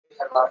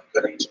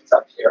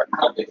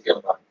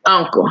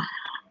Uncle,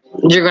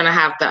 you're gonna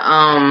have to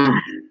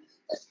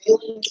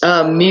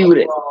mute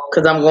it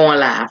because I'm going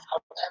live.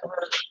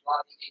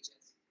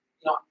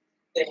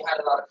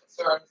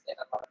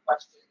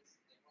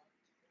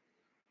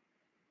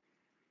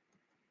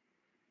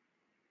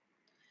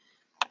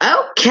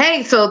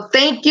 Okay, so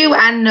thank you.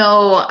 I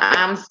know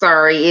I'm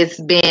sorry. It's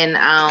been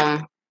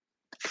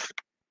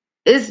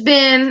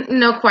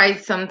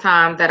quite some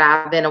time that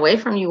I've been away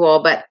from you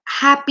all, but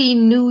happy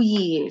New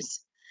Year's.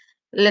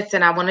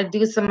 Listen, I want to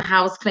do some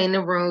house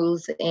cleaning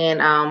rules,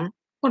 and I'm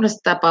going to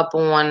step up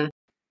on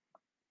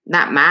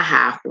not my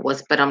high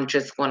horse, but I'm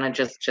just going to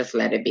just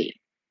let it be.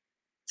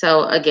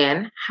 So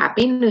again,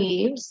 happy New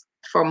Year's.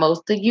 For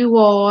most of you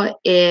all,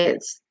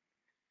 it's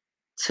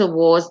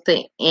towards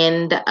the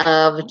end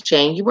of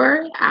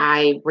January.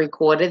 I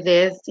recorded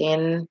this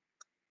in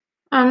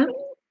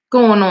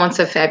going on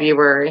to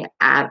February.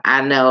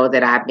 I know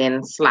that I've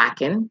been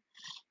slacking.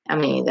 I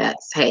mean,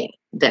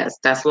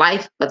 that's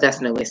life, but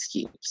that's no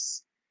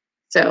excuse.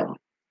 So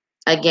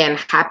again,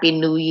 happy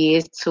New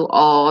Year's to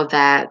all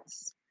that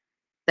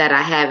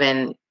I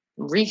haven't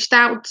reached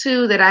out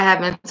to, that I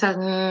haven't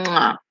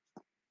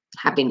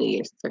happy New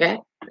Year's. Okay,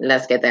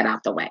 let's get that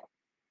out the way.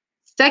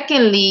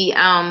 Secondly,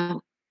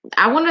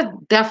 I want to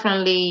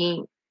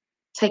definitely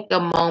take a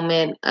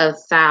moment of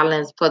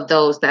silence for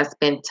those that's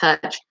been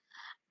touched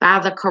by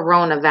the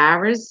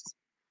coronavirus.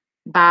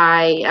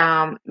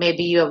 By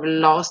maybe you have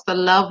lost a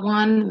loved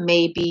one,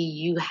 maybe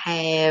you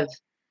have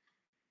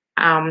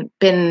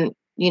been,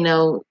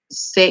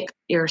 sick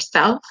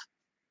yourself.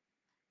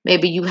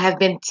 Maybe you have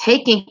been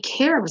taking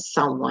care of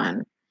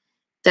someone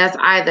that's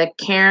either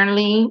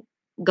currently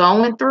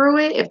going through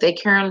it. If they're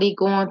currently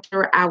going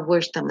through it, I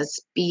wish them a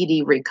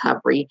speedy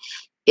recovery.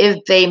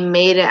 If they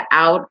made it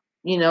out,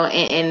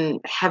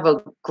 and have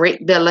a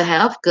great bill of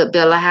health, good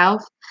bill of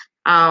health,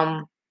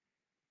 God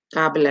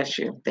bless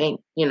you.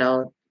 Thank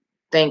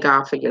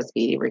God for your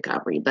speedy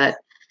recovery. But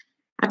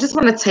I just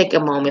want to take a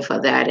moment for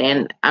that,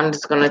 and I'm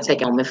just going to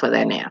take a moment for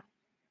that now.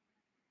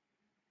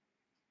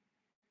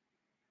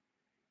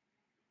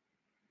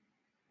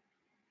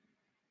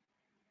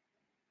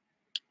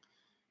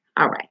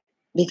 All right.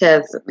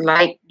 Because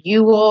like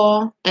you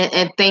all,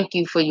 and thank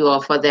you for you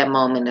all for that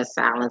moment of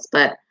silence,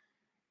 but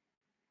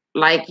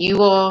like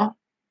you all,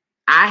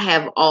 I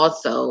have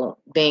also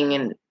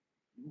been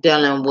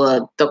dealing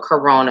with the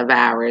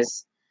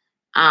coronavirus.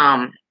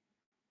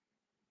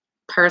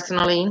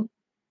 Personally,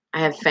 I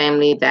have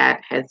family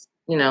that has,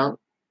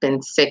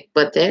 been sick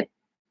with it.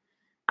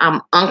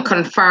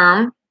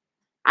 Unconfirmed.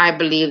 I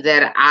believe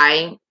that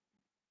I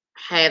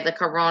had the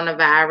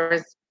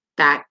coronavirus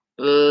back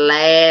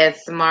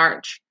last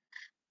March.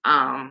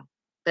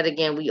 But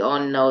again, we all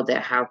know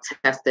that how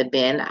tested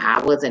been.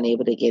 I wasn't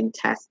able to get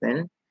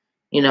testing.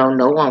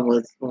 No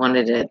one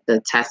wanted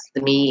to test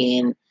me,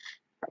 and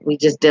we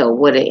just dealt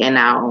with it in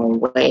our own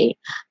way.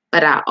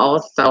 But I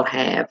also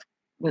have,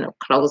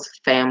 close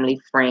family,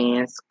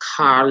 friends,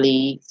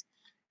 colleagues,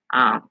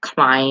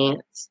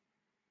 clients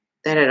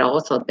that had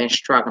also been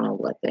struggling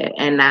with it.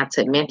 And not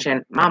to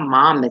mention, my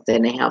mom is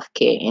in the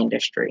healthcare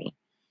industry,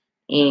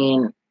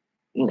 and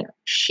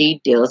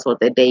she deals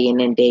with it day in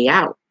and day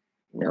out.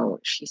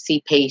 She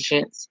see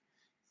patients.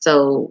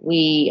 So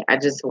I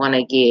just want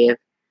to give,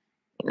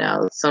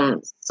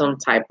 some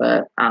type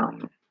of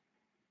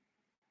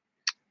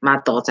my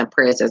thoughts and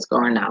prayers is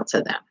going out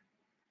to them.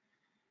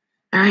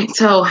 All right.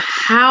 So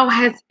how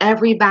has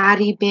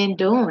everybody been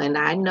doing?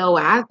 I know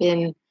I've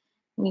been,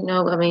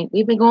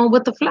 we've been going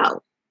with the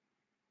flow.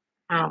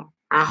 I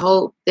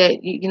hope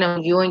that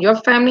you and your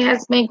family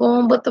has been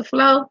going with the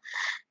flow.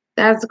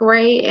 That's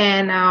great.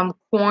 And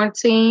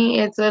quarantine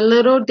is a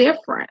little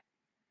different.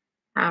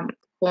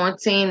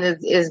 Quarantine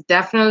is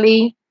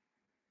definitely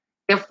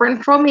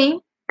different for me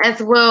as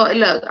well.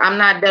 Look, I'm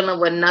not dealing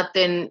with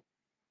nothing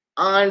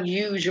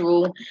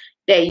unusual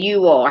that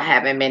you all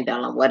haven't been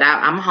dealing with.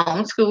 I'm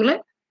homeschooling.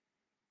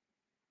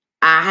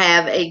 I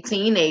have a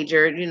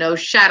teenager.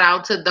 Shout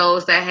out to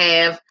those that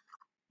have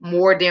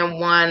more than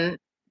one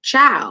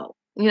child,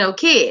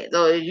 kids,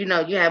 or you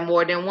have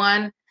more than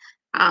one.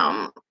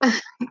 I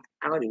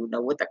don't even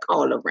know what to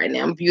call them right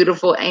now.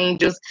 Beautiful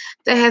angels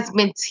that has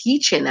been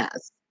teaching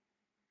us.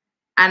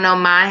 I know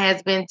mine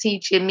has been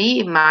teaching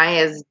me. Mine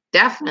has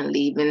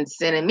definitely been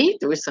sending me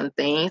through some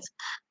things.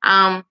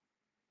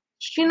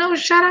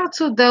 Shout out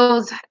to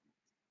those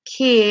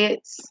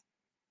kids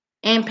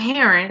and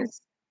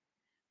parents,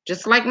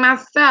 just like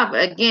myself.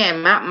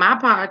 Again, my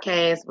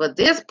podcast, but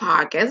this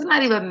podcast is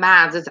not even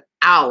mine, it's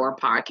our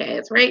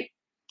podcast, right?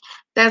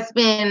 That's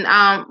been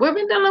we've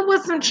been dealing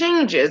with some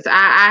changes.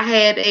 I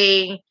had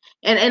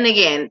and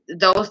again,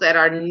 those that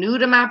are new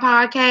to my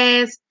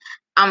podcast,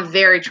 I'm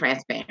very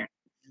transparent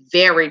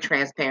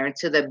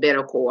to the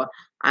bitter core.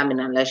 I mean,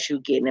 unless you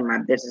getting in my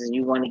business and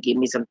you want to give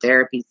me some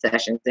therapy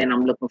sessions, then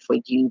I'm looking for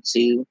you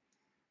to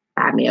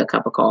buy me a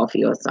cup of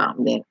coffee or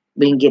something. Then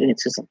we can get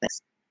into some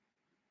things.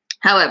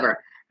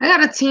 However, I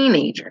got a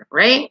teenager,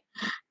 right?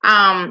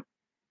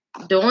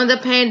 During the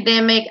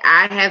pandemic,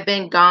 I have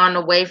been gone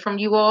away from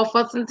you all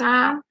for some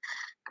time.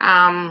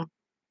 Um,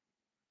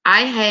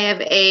 I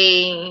have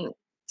a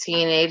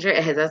teenager,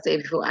 as I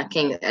said before, I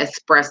can't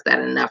express that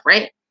enough,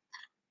 right?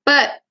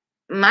 But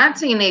my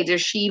teenager,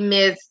 we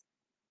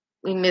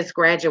missed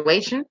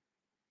graduation,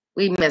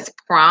 we missed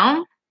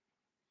prom,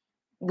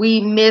 we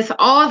miss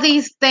all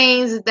these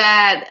things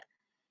that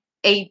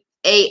a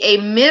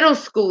middle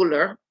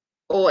schooler,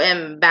 or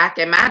in back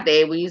in my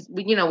day, we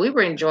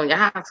were in junior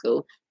high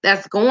school,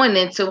 that's going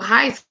into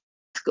high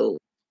school.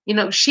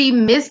 She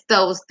missed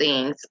those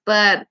things,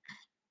 but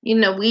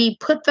we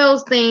put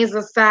those things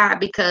aside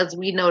because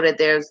we know that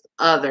there's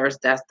others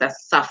that's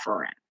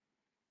suffering.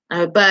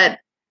 But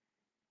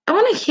I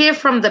want to hear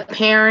from the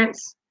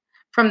parents,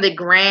 from the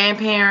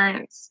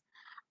grandparents,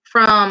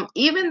 from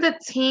even the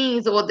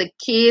teens or the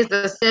kids,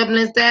 the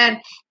siblings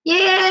that,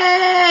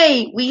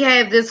 yay, we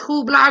have this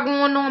hoopla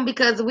going on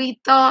because we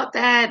thought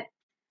that,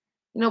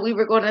 we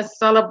were going to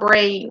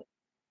celebrate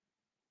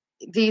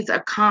these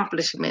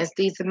accomplishments,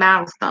 these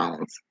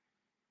milestones.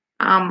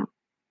 Um,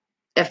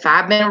 if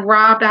I've been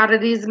robbed out of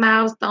these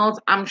milestones,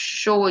 I'm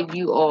sure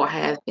you all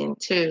have been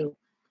too.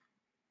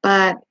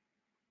 But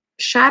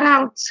shout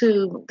out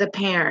to the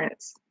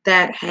parents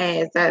that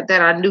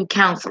are new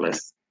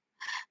counselors,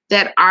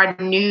 that are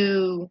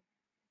new.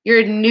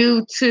 You're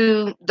new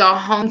to the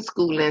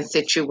homeschooling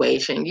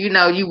situation. You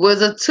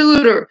was a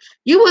tutor.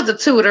 You was a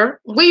tutor.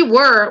 We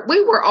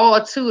were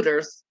all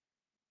tutors,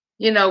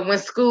 when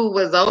school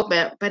was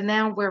open, but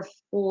now we're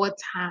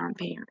full-time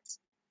parents.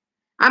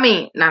 I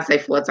mean, not say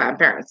full-time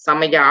parents.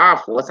 Some of y'all are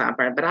full-time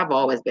parents, but I've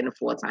always been a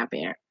full-time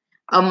parent,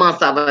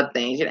 amongst other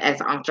things, as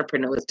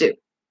entrepreneurs do.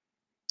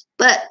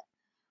 But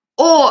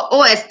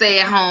or as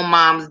stay-at-home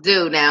moms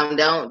do. Now,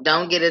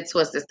 don't get it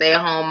twisted.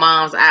 Stay-at-home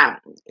moms, I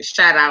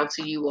shout out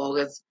to you all,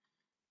 because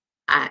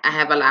I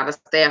have a lot of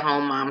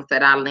stay-at-home moms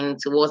that I lean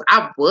towards.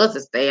 I was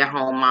a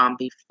stay-at-home mom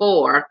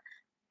before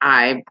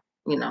I,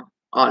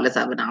 all this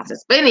other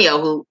nonsense. But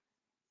anywho,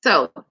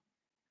 so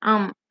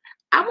um,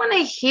 I want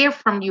to hear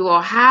from you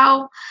all.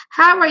 How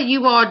are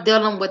you all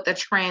dealing with the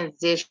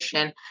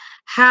transition?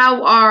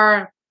 How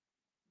are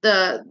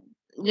the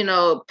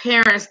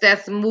parents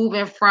that's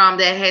moving from,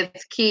 that has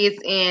kids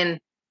in,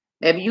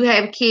 maybe you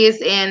have kids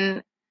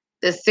in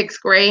the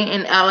sixth grade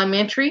in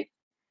elementary,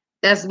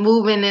 that's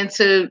moving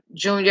into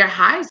junior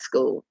high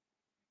school?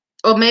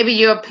 Or maybe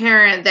you're a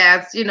parent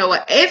that's, an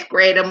eighth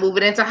grader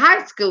moving into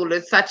high school,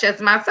 such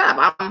as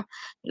myself.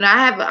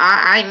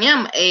 I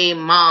am a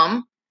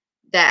mom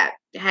that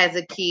has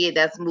a kid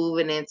that's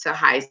moving into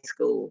high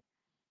school.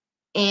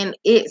 And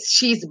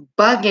she's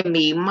bugging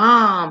me,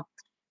 Mom.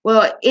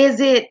 Well,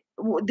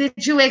 did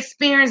you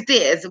experience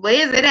this?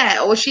 Where is it at?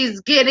 Or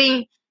she's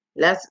getting,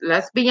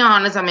 let's be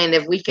honest. I mean,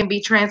 if we can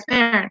be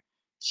transparent,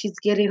 she's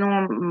getting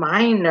on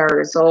my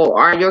nerves. Or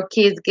are your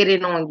kids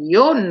getting on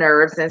your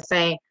nerves and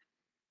saying,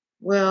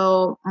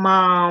 well,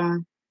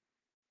 Mom,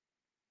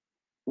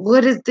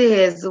 what is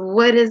this?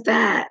 What is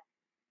that?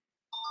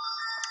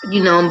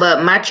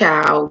 But my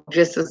child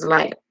just is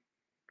like,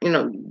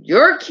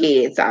 your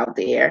kids out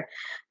there.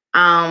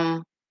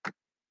 Um,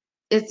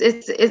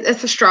 it's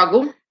a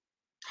struggle.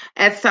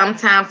 And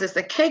sometimes it's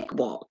a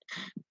cakewalk.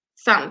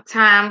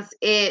 Sometimes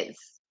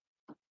it's,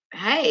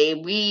 hey,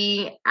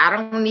 I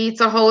don't need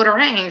to hold her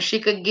hand. She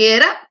could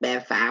get up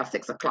at 5,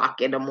 6 o'clock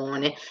in the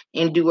morning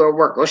and do her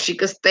work, or she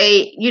could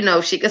stay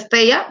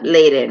up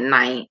late at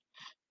night,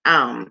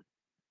 um,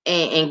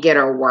 and get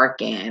her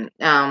work in.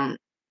 I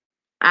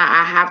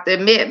have to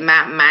admit,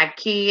 my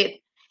kid,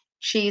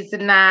 she's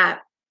not,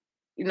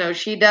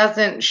 she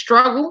doesn't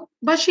struggle,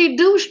 but she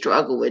do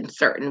struggle in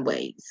certain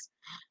ways.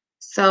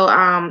 So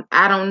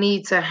I don't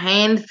need to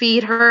hand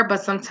feed her,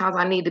 but sometimes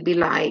I need to be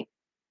like,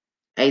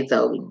 hey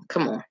Zoe,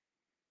 come on.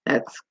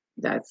 Let's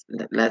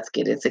let's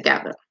get it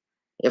together.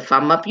 If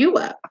I'm up, you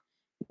up.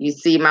 You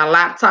see my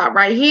laptop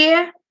right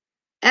here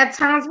at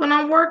times when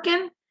I'm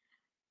working.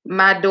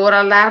 My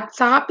daughter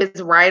laptop is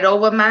right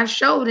over my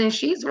shoulder and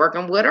she's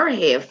working with her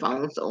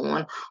headphones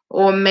on.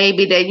 Or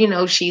maybe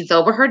that, she's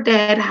over her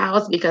dad's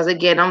house, because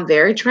again, I'm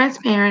very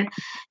transparent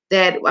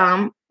that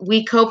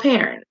we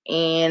co-parent.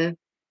 And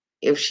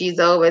if she's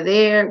over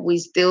there, we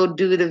still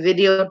do the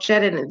video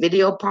chat and the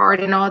video part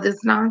and all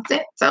this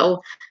nonsense.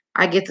 So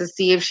I get to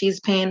see if she's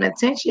paying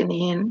attention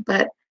in.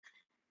 But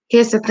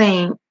here's the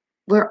thing,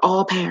 we're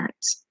all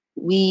parents.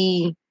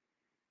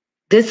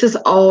 This is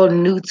all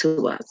new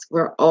to us.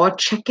 We're all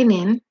checking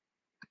in.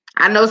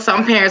 I know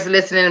some parents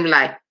listening and be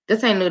like,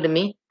 this ain't new to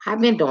me. I've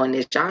been doing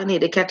this. Y'all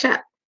need to catch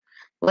up.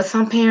 Well,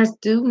 some parents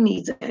do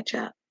need to catch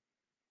up.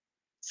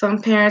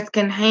 Some parents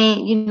can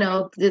hang,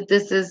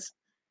 this is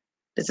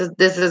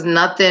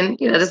nothing,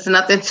 this is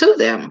nothing to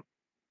them.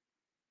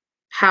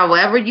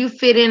 However you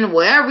fit in,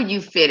 wherever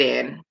you fit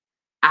in,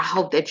 I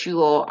hope that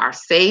you all are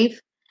safe.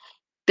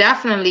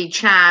 Definitely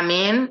chime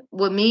in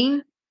with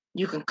me.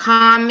 You can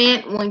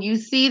comment when you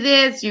see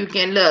this. You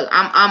can look.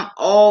 I'm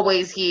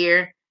always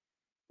here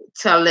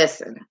to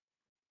listen.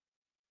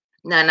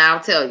 Now I'll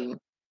tell you.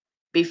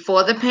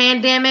 Before the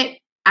pandemic,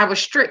 I was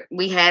strict.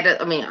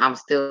 I'm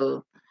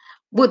still,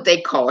 what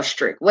they call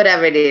strict,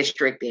 whatever it is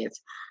strict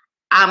is.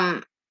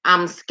 I'm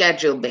I'm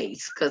schedule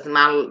based because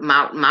my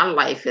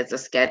life is a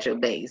schedule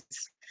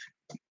based.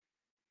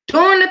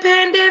 During the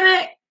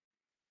pandemic,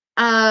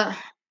 uh,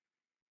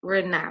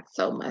 we're not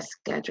so much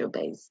schedule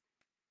based.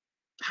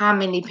 How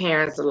many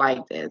parents are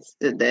like this?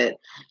 That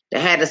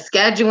had a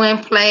schedule in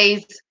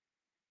place.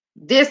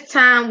 This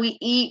time we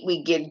eat,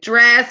 we get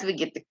dressed, we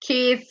get the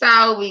kids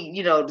out,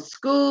 the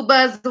school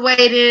bus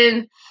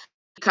waiting,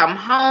 come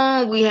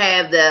home, we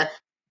have the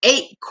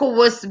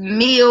 8-course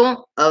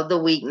meal of the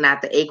week,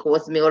 not the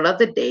 8-course meal of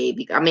the day.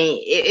 I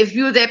mean, if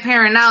you're that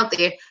parent out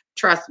there,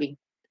 trust me,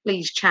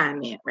 please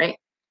chime in, right?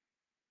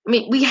 I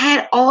mean, we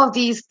had all of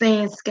these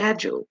things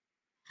scheduled,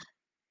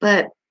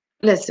 but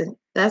listen,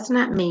 that's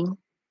not me.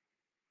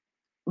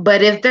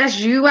 But if that's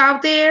you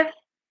out there,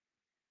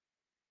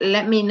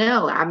 let me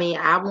know. I mean,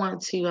 I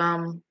want to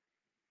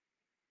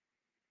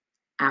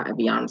I'll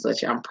be honest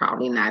with you, I'm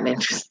probably not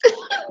interested.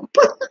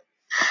 But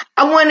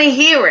I want to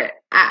hear it.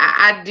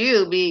 I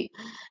do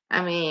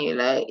I mean,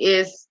 like,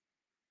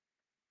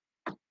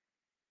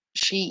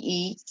 she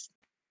eats,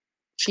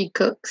 she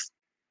cooks,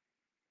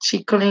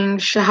 she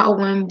cleans,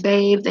 shower, and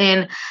bathes,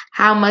 and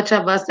how much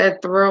of us are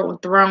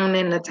thrown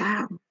in the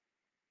towel?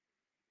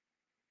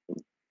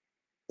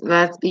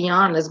 Let's be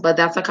honest, but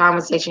that's a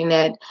conversation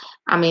that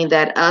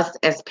us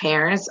as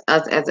parents,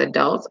 us as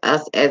adults,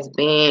 us as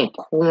being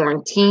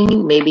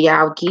quarantined, maybe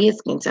our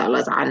kids can tell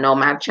us. I know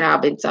my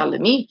child been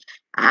telling me.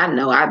 I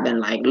know I've been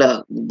like,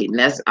 look,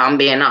 I'm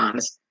being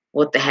honest.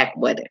 What the heck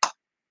with it?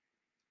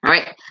 All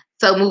right.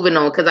 So moving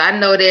on, because I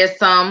know there's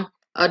some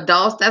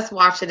adults that's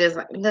watching this.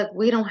 Like, look,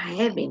 we don't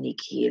have any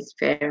kids,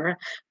 Farrah.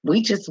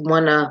 We just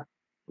want to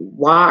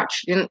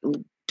watch.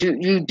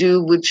 You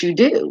do what you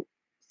do.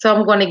 So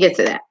I'm going to get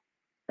to that.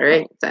 All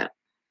right. So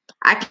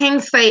I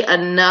can't say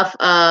enough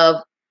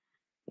of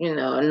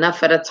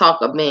the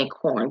talk of being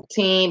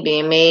quarantined,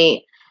 being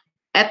made.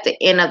 At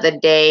the end of the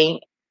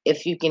day,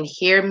 if you can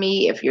hear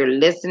me, if you're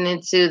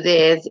listening to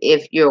this,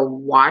 if you're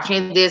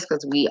watching this,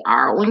 because we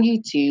are on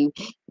YouTube,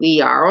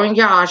 we are on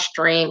Y'all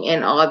Stream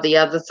and all the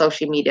other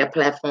social media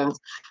platforms,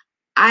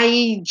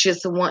 I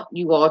just want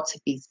you all to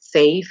be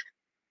safe.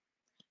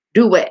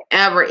 Do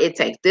whatever it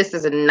takes. This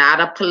is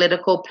not a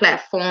political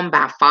platform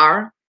by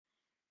far.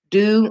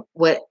 Do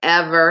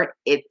whatever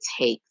it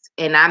takes.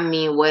 And I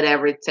mean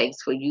whatever it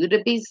takes for you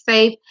to be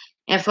safe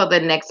and for the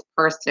next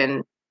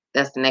person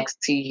that's next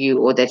to you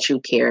or that you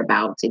care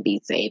about to be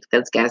safe.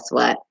 Because guess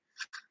what?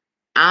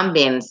 I'm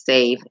being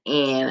safe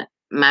and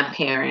my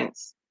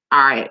parents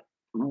are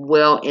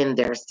well in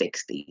their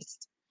 60s.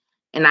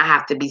 And I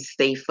have to be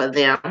safe for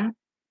them.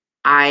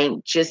 I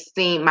just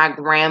seen my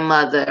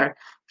grandmother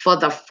for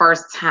the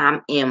first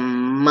time in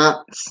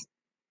months.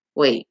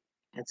 Wait,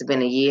 has it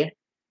been a year?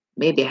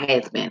 Maybe it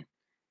has been.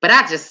 But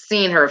I just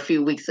seen her a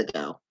few weeks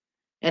ago.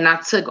 And I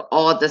took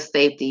all the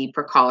safety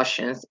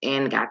precautions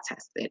and got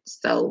tested.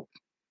 So,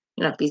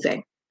 be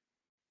safe.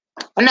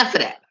 Enough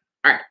of that.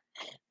 All right.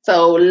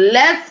 So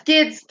let's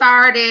get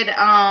started.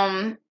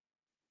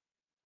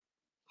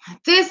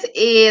 This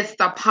is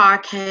the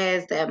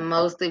podcast that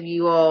most of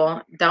you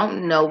all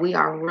don't know. We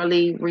are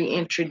really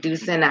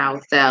reintroducing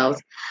ourselves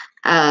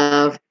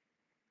of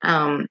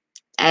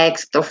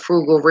Ask the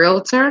Frugal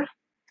Realtor.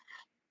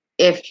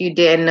 If you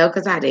didn't know,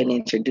 because I didn't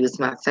introduce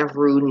myself,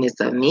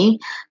 rudeness of me.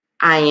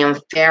 I am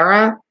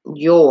Farrah,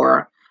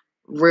 your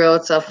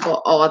realtor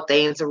for all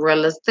things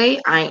real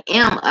estate. I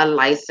am a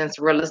licensed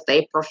real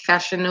estate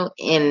professional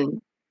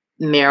in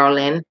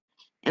Maryland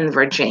and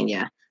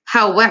Virginia.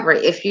 However,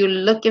 if you're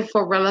looking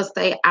for real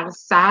estate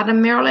outside of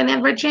Maryland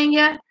and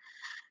Virginia,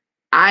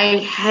 I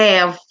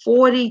have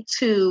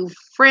 42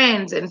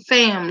 friends and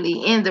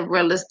family in the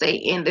real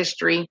estate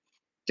industry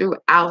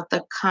throughout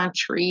the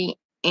country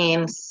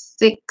and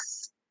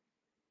 6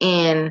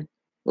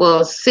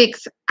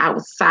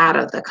 outside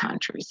of the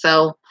country.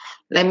 So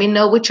let me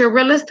know what your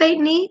real estate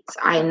needs.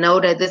 I know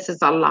that this is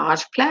a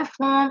large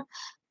platform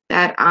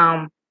that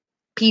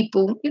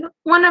people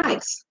want to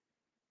nice.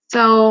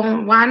 So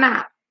why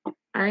not? All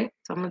right.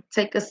 So I'm gonna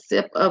take a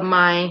sip of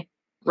my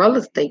real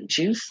estate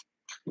juice.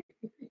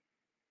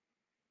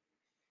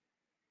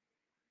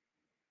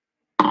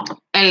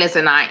 And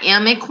listen, I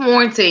am in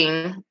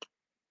quarantine.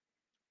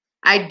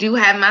 I do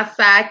have my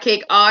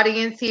sidekick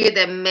audience here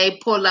that may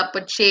pull up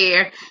a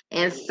chair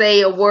and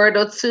say a word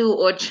or two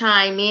or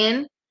chime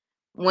in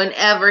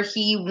whenever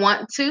he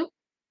want to.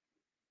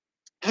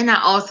 And I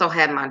also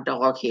have my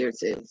dog here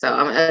too.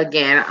 So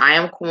again, I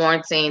am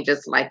quarantined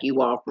just like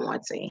you are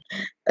quarantined.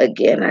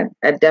 Again,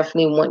 I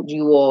definitely want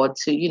you all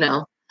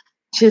to,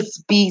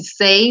 just be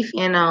safe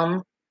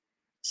and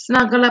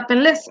snuggle up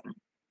and listen.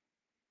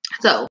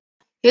 So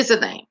here's the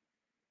thing.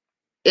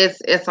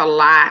 It's a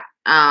lot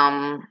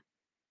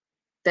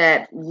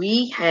that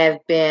we have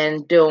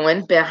been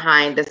doing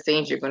behind the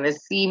scenes. You're gonna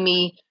see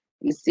me.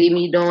 You see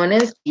me doing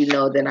this, you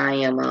know that I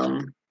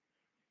am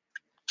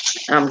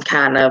I'm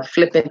kind of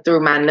flipping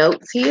through my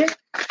notes here.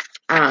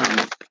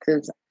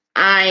 Because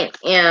I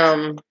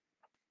am,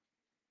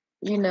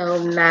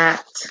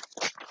 not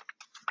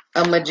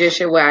a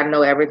magician where I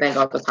know everything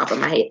off the top of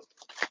my head.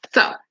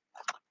 So,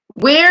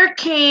 where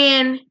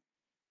can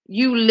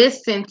you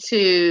listen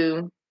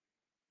to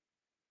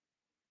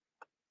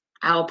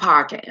our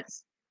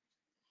podcast?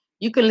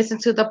 You can listen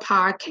to the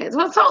podcast.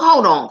 Well, so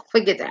hold on.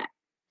 Forget that.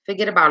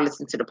 Forget about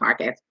listening to the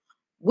podcast.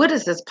 What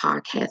is this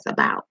podcast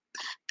about?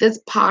 This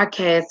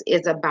podcast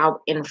is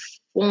about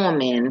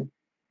informing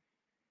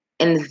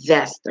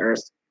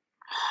investors,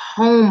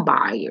 home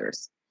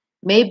buyers.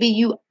 Maybe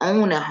you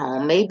own a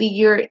home. Maybe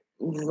you're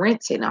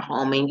renting a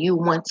home and you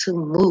want to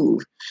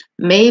move.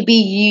 Maybe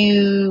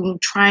you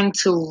trying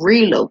to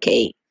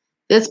relocate.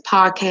 This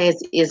podcast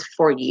is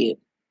for you,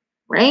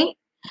 right?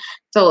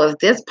 So if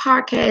this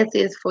podcast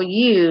is for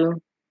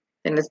you,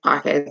 then this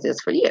podcast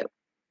is for you.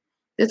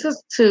 This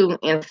is to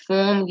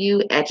inform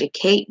you,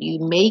 educate you,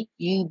 make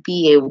you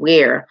be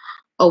aware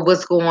of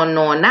what's going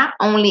on, not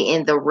only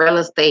in the real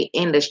estate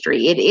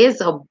industry. It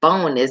is a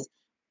bonus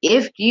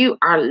if you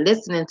are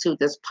listening to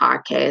this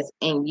podcast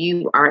and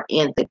you are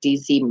in the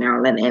DC,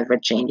 Maryland, and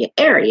Virginia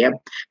area,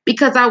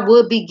 because I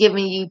will be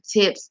giving you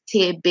tips,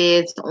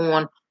 tidbits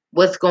on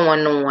what's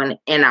going on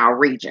in our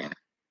region,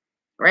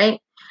 right?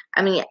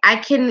 I mean, I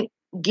can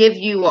give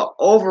you an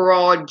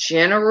overall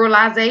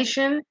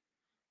generalization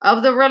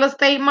of the real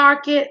estate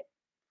market,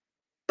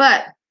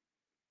 but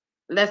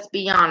let's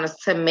be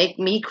honest, to make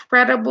me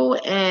credible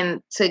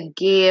and to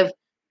give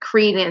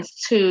credence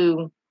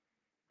to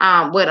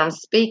what I'm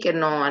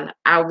speaking on,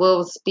 I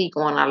will speak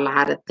on a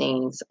lot of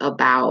things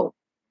about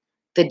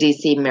the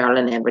DC,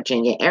 Maryland, and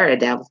Virginia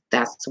area.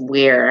 That's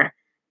where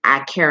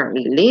I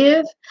currently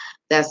live.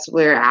 That's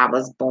where I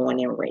was born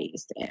and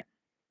raised in.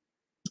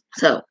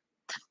 So,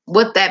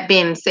 with that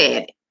being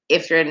said,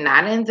 if you're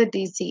not in the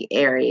DC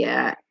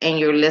area and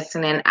you're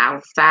listening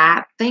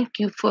outside, thank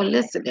you for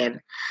listening.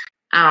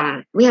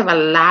 We have a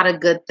lot of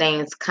good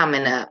things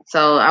coming up.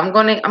 So I'm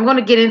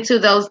gonna get into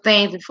those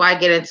things before I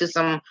get into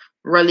some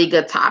really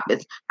good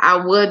topics. I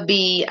would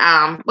be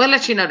well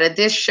let you know that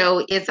this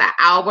show is an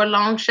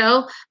hour-long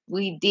show.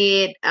 We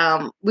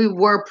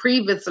were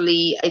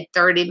previously a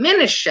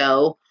 30-minute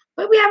show,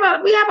 but we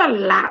have a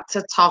lot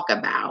to talk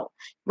about.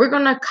 We're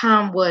gonna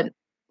come with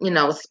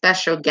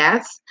special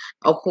guests.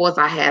 Of course,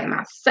 I have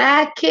my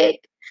sidekick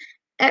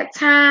at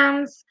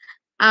times.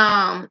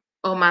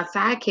 Or my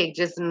sidekick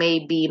just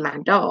may be my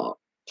dog.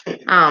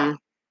 Um,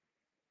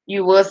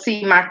 you will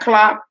see my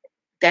clock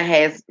that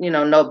has,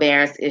 no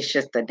bearings. It's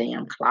just a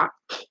damn clock.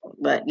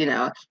 But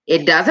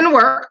it doesn't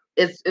work.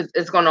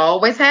 It's gonna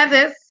always have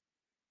this,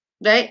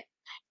 right?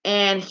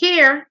 And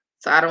here,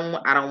 so I don't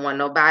want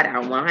nobody, I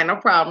don't want to have no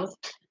problems.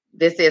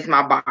 This is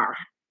my bar.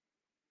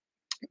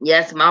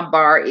 Yes, my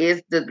bar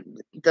is the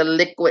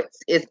liquid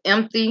is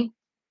empty,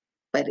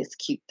 but it's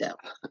cute though.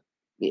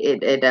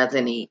 It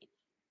doesn't eat,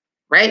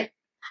 right?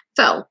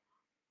 So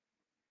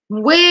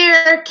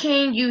where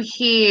can you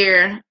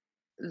hear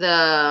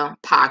the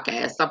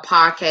podcast? The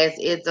podcast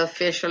is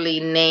officially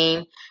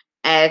named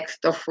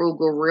Ask the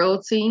Frugal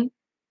Realty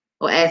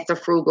or Ask the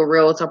Frugal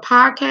Realtor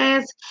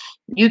podcast.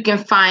 You can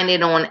find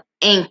it on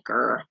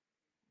Anchor,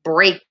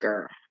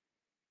 Breaker.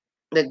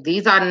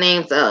 These are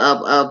names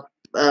of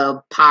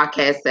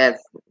podcasts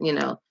that's,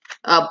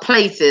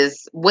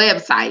 places,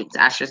 websites,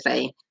 I should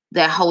say,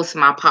 that host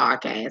my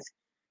podcast.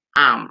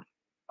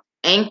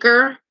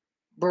 Anchor,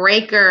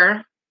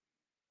 Breaker,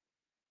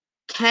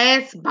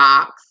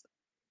 Castbox,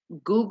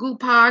 Google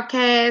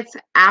Podcasts,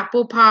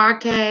 Apple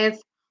Podcasts,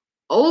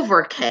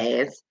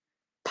 Overcast,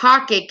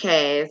 Pocket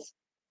Cast,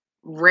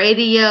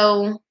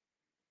 Radio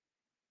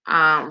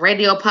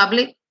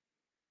Public,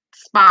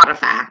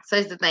 Spotify. So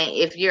it's the thing.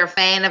 If you're a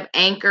fan of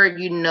Anchor,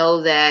 you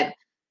know that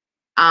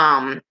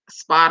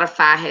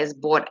Spotify has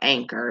bought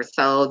Anchor,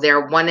 so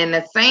they're one and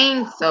the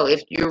same. So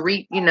if you're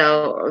viewing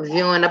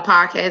the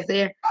podcast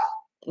there,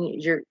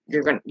 you're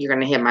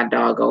gonna hear my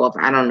dog go off.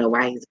 I don't know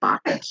why he's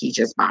barking. He's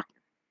just barking,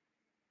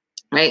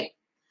 right?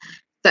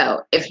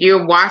 So if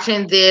you're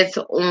watching this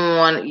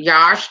on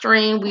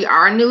Yardstream, we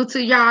are new to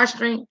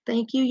Yardstream.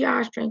 Thank you,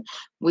 Yardstream.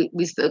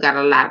 We still got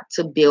a lot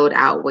to build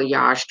out with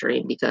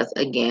Yardstream because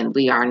again,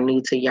 we are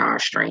new to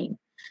Yardstream.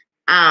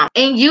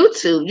 And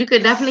YouTube, you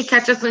can definitely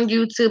catch us on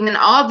YouTube and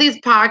all these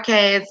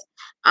podcasts.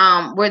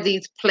 Were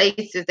these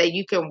places that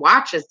you can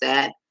watch us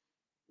at.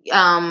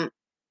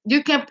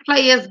 You can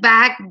play us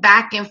back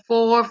and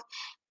forth.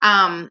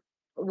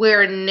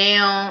 We're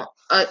now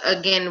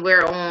again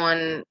we're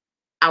on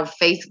our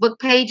Facebook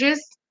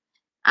pages,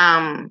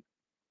 DMV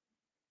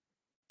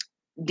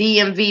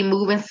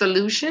Moving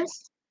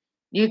Solutions.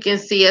 You can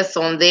see us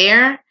on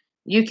there.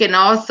 You can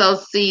also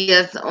see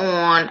us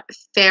on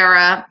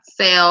Farah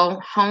Sale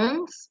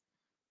Homes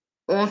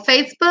on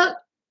Facebook.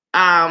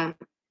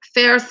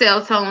 Farah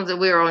Sales Homes, and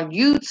we're on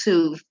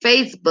YouTube,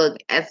 Facebook,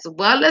 as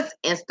well as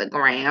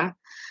Instagram.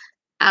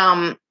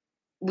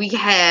 We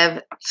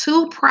have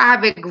 2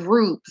 private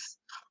groups,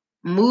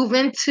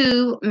 Moving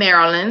to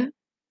Maryland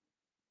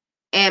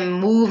and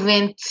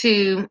Moving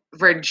to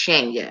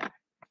Virginia.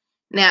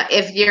 Now,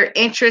 if you're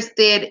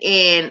interested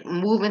in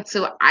moving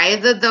to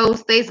either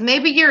those states,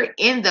 maybe you're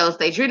in those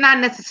states. You're not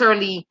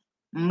necessarily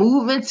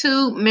moving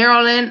to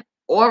Maryland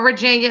or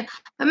Virginia,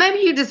 but maybe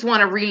you just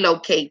want to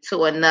relocate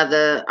to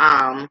another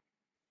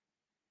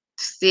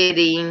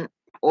city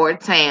or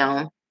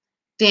town,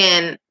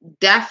 then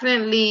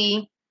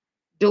definitely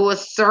do a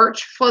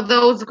search for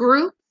those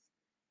groups.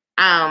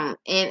 And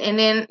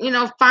then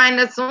find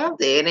us on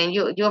there, and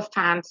you'll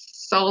find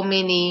so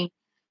many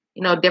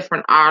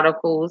different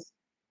articles,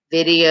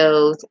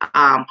 videos,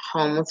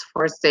 homes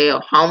for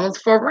sale, homes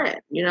for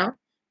rent. I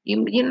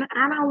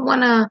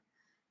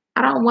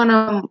don't want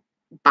to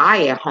buy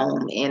a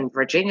home in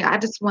Virginia. I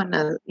just want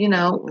to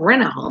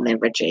rent a home in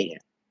Virginia.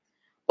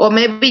 Or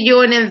maybe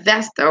you're an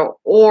investor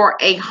or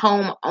a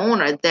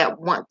homeowner that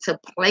want to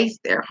place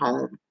their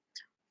home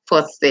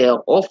for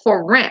sale or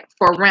for rent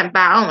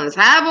by owners.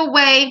 However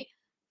way,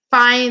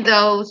 find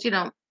those,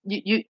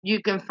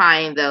 you can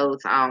find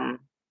those.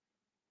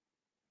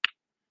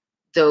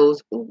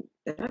 Ooh,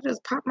 did I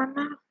just pop my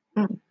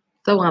mouth?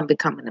 So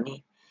unbecoming to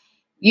me.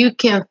 You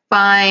can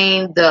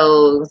find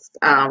those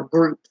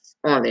groups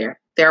on there.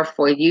 They're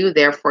for you.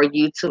 They're for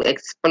you to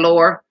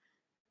explore.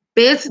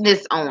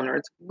 Business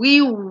owners,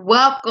 we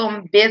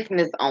welcome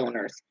business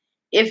owners.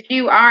 If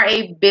you are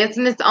a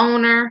business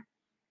owner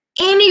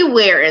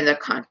anywhere in the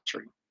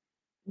country,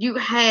 you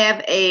have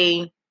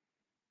a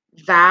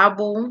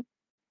viable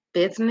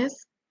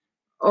business,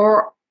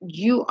 or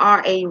you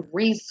are a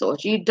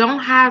resource. You don't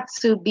have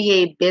to be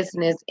a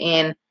business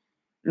in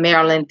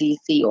Maryland,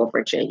 DC, or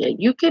Virginia.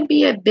 You can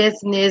be a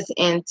business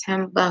in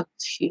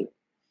Timbuktu.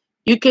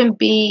 You can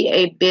be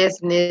a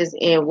business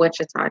in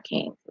Wichita,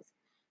 Kansas.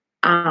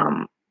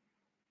 Um,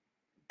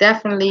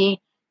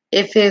 Definitely,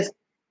 if it's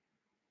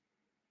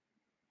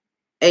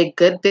a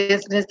good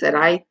business that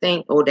I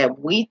think or that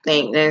we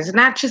think, and it's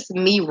not just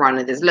me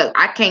running this. Look,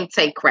 I can't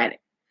take credit.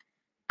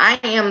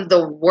 I am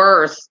the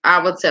worst. I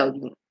will tell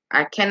you,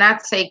 I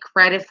cannot take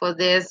credit for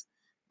this,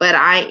 but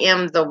I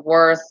am the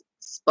worst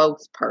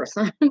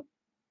spokesperson.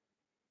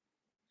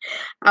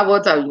 I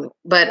will tell you,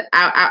 but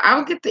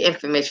I'll get the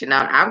information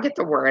out. I'll get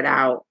the word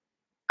out.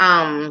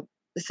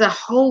 It's a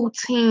whole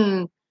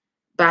team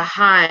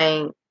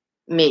behind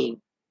me,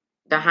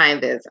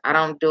 behind this. I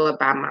don't do it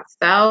by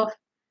myself.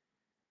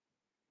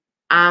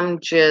 I'm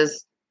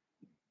just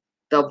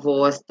the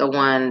voice, the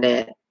one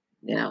that,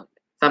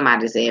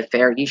 somebody said,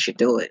 Farrah, you should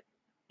do it.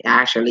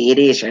 Actually, it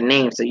is your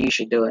name, so you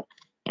should do it.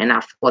 And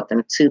I fought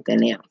them tooth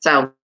and nail.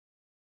 So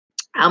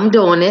I'm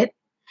doing it.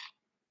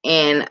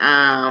 And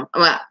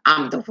well,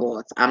 I'm the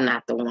voice. I'm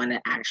not the one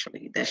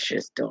that's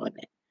just doing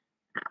it.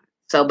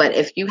 So, but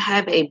if you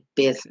have a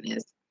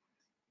business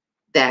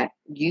that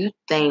you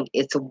think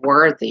it's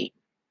worthy,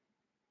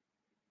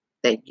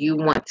 that you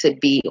want to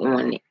be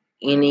on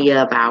any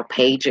of our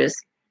pages,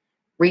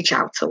 reach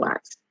out to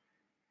us.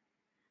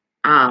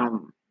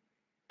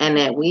 And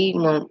that we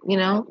want,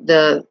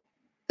 the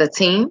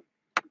team,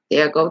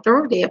 they'll go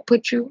through, they'll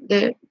put you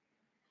there,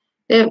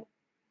 they'll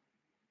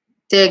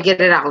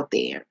get it out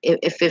there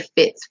if it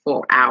fits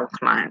for our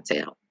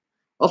clientele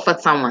or for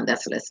someone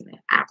that's listening.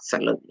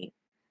 Absolutely.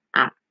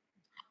 Um,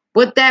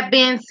 with that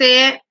being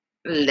said,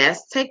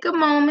 let's take a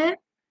moment.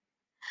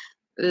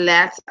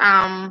 Let's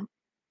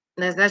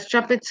let's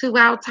jump into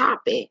our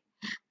topic.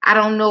 I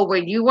don't know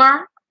where you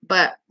are,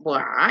 but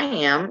where I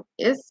am,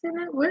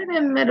 we're in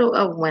the middle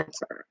of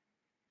winter.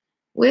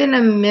 We're in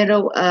the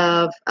middle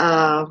of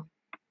a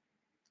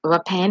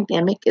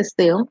pandemic. It's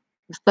still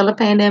a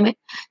pandemic.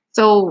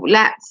 So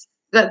let's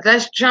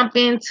jump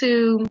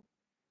into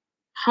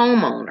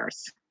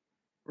homeowners,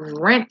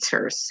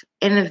 renters,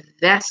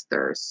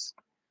 investors,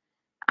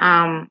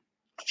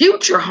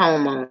 future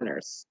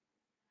homeowners.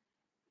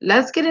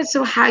 Let's get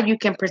into how you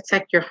can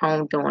protect your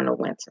home during the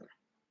winter.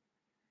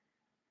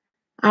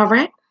 All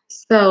right.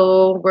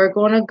 So we're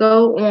going to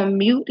go on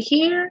mute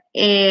here,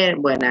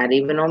 and we're not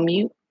even on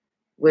mute.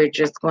 We're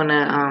just going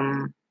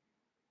to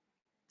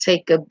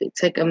take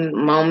a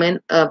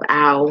moment of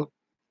our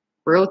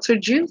realtor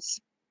juice,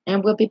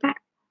 and we'll be back.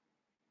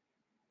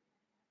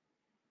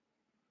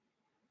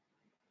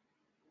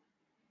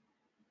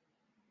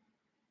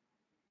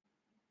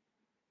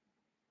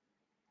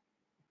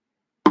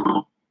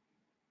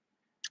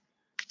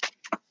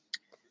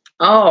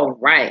 All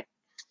right.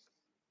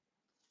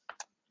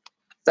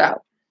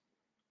 So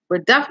we're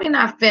definitely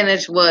not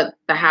finished with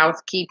the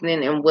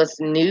housekeeping and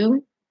what's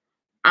new.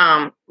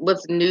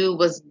 What's new,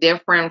 what's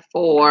different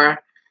for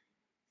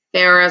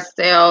Farrah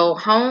Sale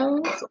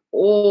Homes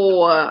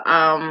or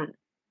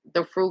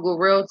the Frugal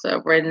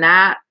Realtor. We're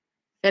not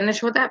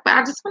finished with that, but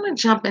I just want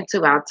to jump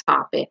into our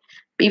topic.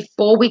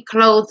 Before we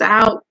close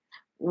out,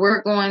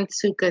 we're going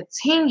to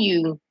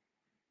continue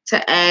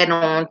to add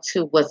on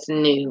to what's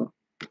new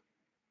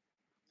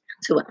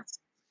to us.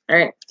 All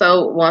right.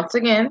 So once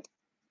again,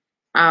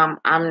 I'm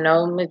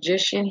no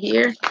magician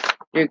here.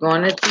 You're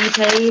going to see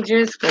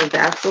pages because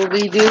that's what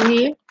we do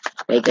here.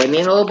 They gave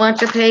me a whole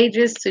bunch of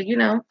pages to,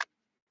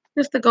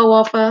 just to go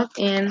off of,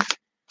 and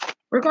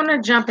we're going to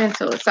jump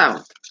into it.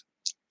 So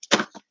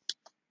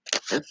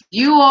if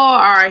you all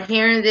are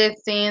hearing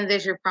this, seeing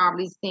this, you're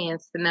probably seeing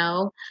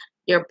snow.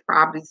 you're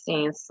probably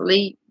seeing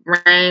sleet,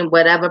 rain,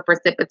 whatever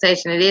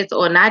precipitation it is,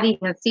 or not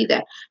even see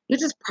that. You're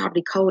just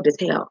probably cold as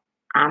hell.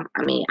 I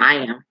mean, I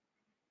am.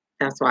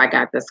 That's why I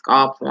got the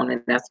scarf on,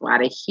 and that's why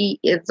the heat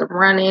is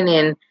running,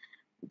 and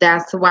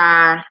that's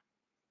why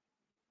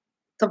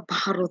the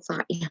bottles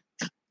are empty.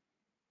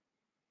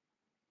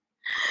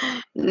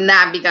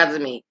 Not because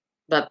of me,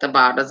 but the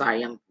bottles are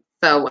empty.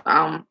 So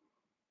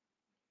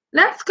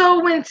let's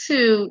go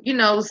into,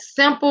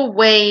 simple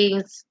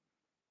ways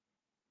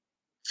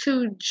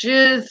to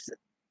just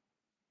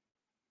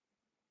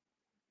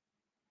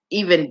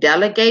even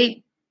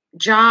delegate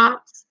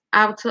jobs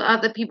out to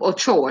other people, or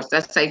chores.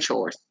 Let's say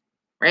chores,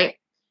 right?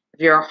 If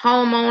you're a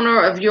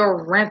homeowner, if you're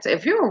a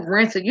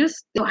renter, you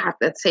still have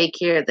to take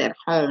care of that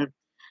home.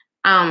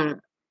 Um,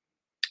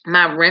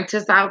 my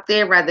renters out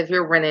there, rather if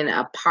you're renting an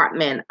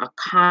apartment, a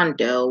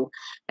condo,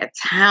 a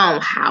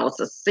townhouse,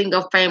 a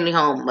single family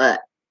home, a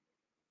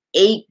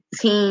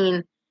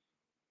 18-acre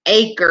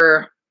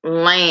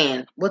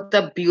land with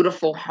a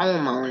beautiful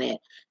home on it,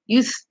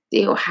 you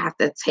still have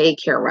to take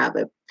care of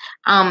it.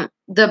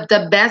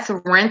 The best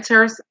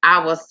renters,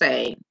 I will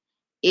say,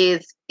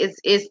 is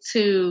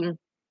to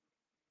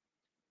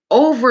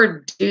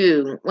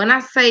overdo. When I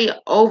say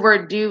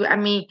overdo, I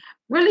mean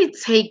really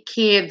take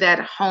care of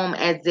that home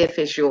as if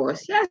it's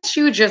yours. Yes,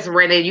 you just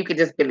rent it. You could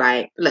just be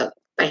like, look,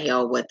 the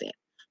hell with it.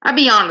 I'll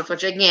be honest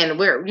with you. Again,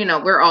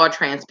 we're all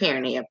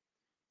transparent here.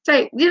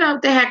 Say, the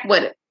heck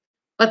with it.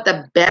 But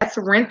the best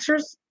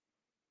renters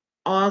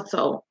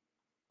also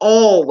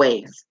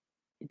always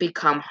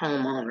become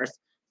homeowners.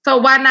 So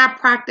why not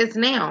practice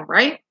now,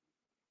 right?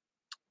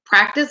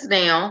 Practice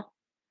now,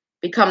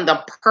 become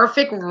the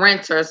perfect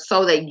renter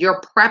so that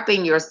you're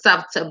prepping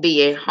yourself to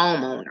be a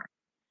homeowner.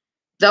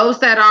 Those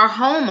that are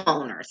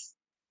homeowners,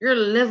 you're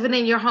living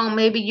in your home.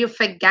 Maybe you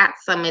forgot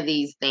some of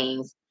these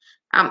things.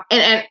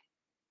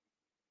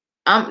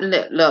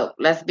 Look,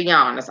 let's be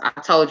honest. I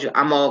told you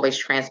I'm always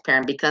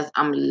transparent because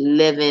I'm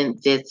living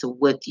this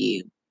with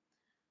you.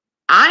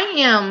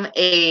 I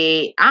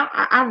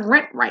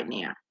rent right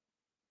now,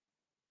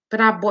 but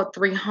I bought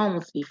 3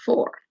 homes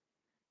before.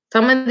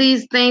 Some of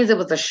these things, it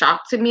was a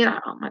shock to me.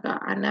 Oh my God,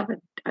 I never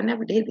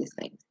did these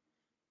things.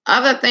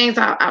 Other things,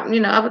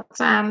 other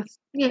times,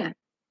 yeah.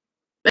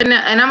 And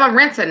I'm a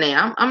renter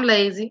now. I'm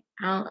lazy.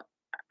 I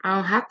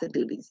don't have to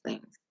do these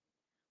things.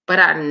 But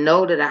I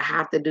know that I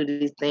have to do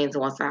these things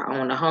once I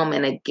own a home.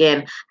 And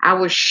again, I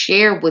will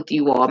share with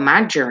you all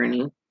my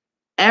journey.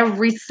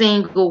 Every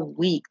single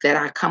week that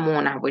I come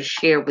on, I will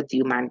share with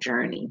you my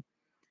journey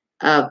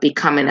of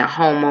becoming a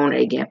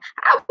homeowner again.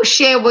 I will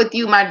share with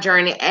you my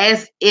journey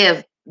as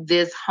if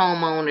this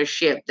home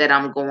ownership that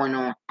I'm going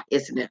on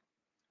is new.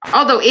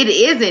 Although it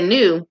isn't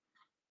new,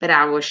 but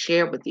I will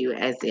share with you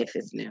as if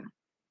it's new.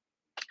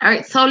 All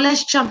right, so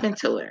let's jump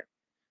into it.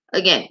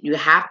 Again, you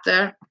have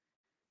to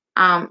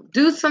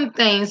do some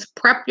things,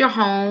 prep your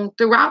home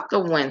throughout the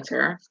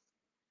winter.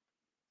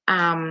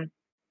 Um,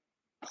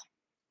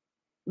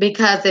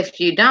 because if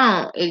you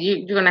don't,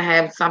 you're going to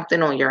have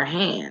something on your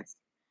hands.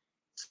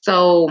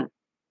 So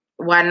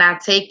why not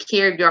take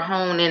care of your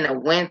home in the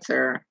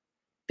winter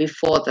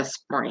before the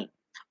spring?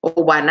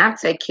 Or why not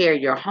take care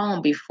of your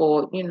home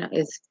before,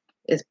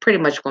 it's pretty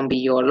much going to be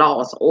your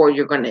loss, or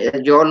your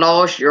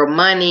loss, your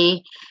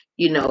money,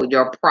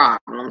 your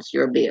problems,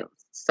 your bills.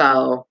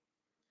 So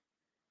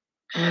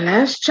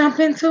let's jump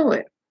into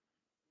it.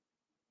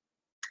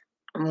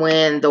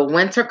 When the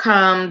winter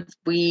comes,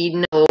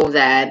 we know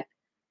that,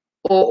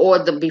 or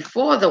the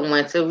before the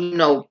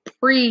winter,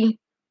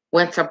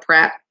 pre-winter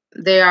prep,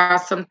 there are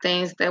some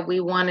things that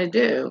we want to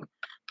do.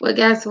 Well,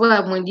 guess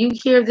what? When you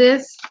hear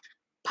this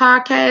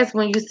podcast,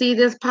 when you see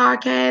this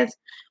podcast,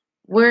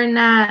 we're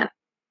not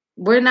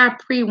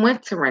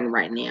pre-wintering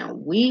right now.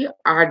 We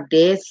are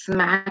dead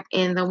smack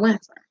in the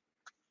winter,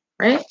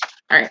 right?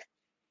 All right.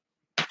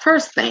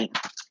 First thing,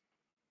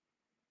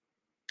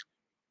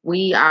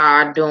 we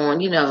are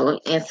doing,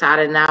 inside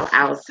and out,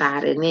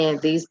 outside and in.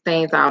 These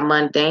things are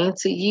mundane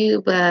to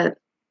you, but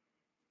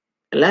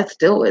let's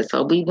do it.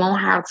 So we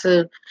won't have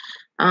to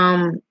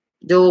um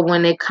do it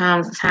when it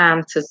comes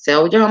time to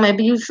sell your home.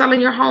 Maybe you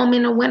selling your home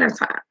in the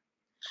wintertime.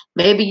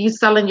 Maybe you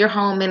selling your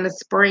home in the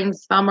spring,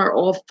 summer,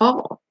 or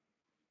fall.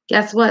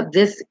 Guess what?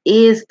 This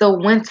is the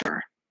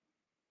winter.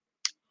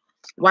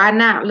 Why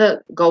not?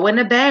 Look, go in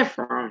the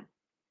bathroom.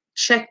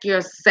 Check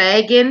your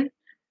sagging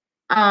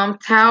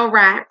towel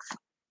racks,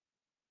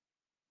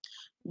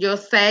 your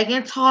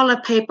sagging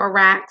toilet paper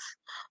racks,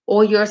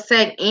 or your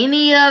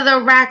any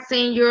other racks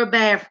in your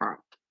bathroom.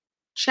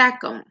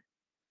 Check them.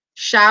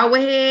 Shower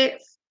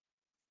heads,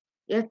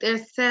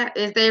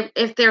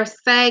 if they're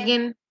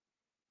sagging,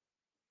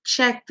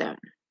 check them.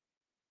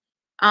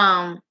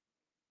 Um,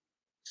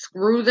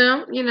 Screw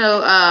them.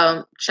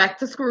 Check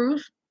the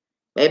screws.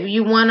 Maybe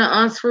you want to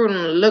unscrew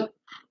them.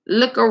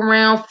 Look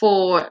around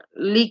for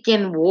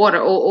leaking water,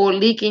 or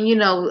leaking.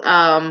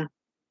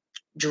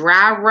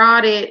 Dry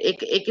rotted.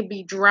 It could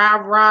be dry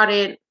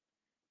rotted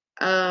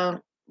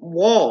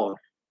wall.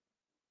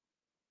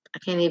 I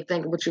can't even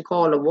think of what you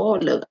call a wall.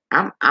 Look,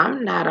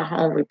 I'm not a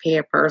home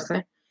repair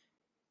person.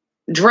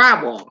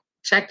 Drywall.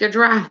 Check your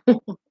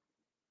drywall.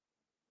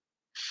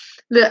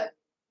 Look,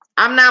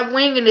 I'm not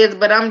winging this,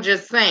 but I'm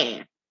just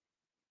saying.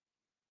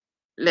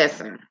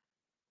 Listen,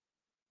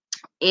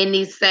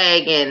 any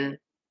sagging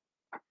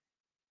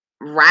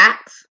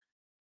racks,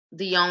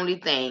 the only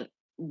thing.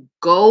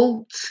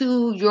 Go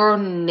to your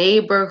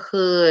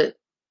neighborhood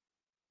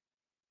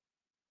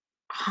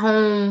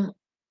home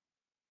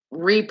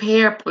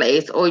repair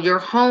place or your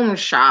home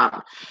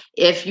shop.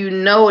 If you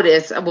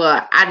notice,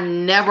 well, I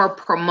never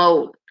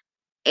promote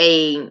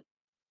a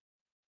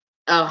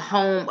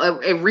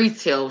a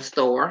retail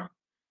store.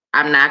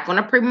 I'm not going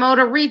to promote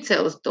a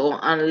retail store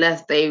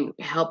unless they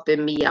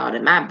helping me out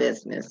in my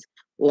business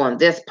or on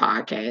this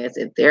podcast.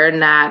 If they're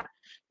not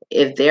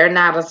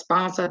a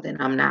sponsor, then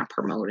I'm not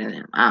promoting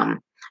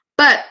them.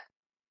 But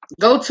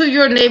go to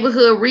your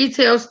neighborhood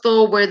retail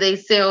store where they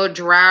sell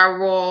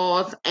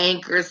drywalls,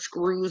 anchors,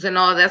 screws, and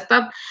all that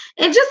stuff,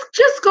 and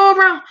just go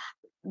around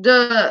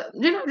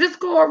just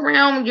go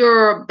around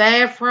your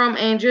bathroom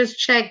and just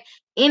check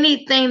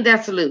anything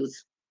that's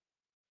loose.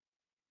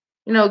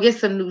 Get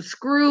some new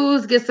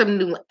screws, get some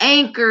new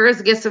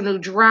anchors, get some new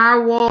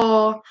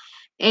drywall,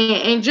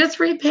 and just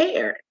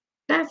repair it.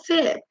 That's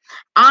it.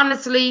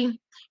 Honestly,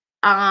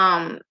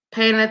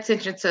 paying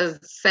attention to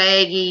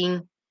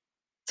sagging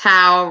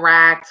towel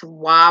racks,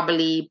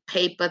 wobbly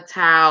paper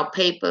towel,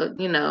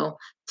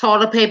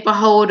 toilet paper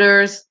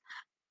holders,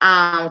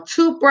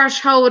 toothbrush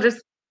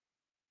holders.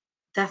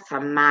 That's a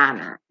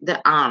minor.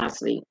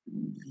 Honestly,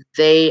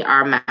 they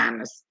are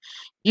minors.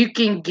 You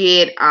can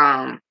get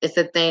it's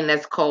a thing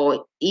that's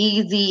called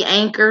Easy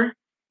Anchor.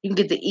 You can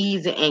get the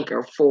Easy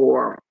Anchor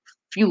for a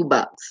few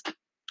bucks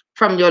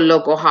from your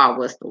local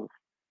hardware store.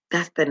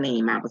 That's the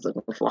name I was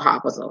looking for,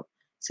 hardware store.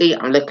 See,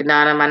 I'm looking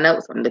down at my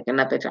notes. I'm looking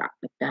up at y'all.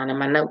 Look down at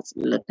my notes.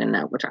 Looking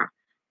up at y'all.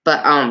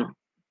 But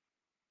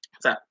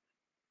so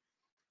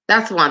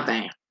that's one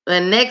thing. The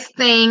next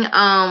thing,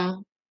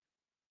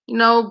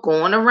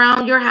 going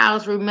around your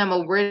house,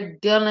 remember we're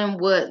dealing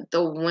with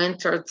the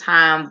winter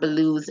time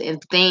blues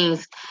and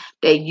things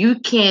that you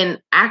can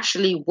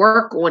actually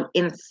work on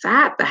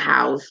inside the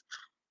house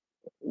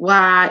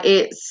while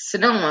it's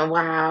snowing,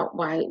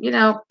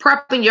 while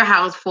prepping your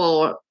house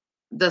for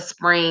the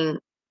spring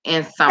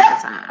and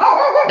summertime,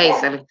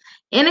 basically.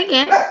 And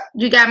again,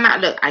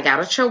 I got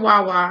a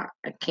chihuahua.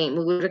 I can't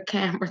move the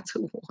camera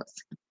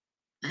towards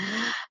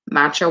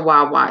my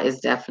chihuahua is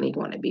definitely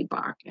going to be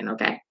barking,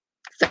 okay?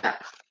 So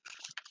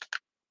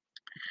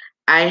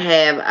I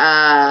have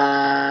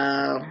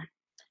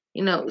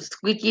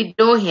squeaky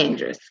door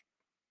hinges.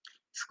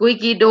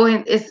 Squeaky door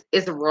hinges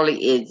it's really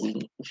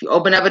easy. If you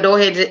open up a door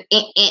hinge,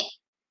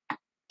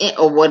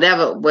 or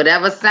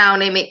whatever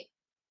sound they make.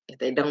 If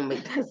they don't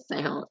make that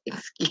sound,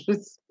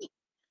 excuse me.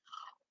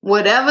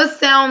 Whatever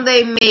sound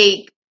they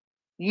make,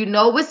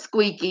 it's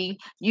squeaky.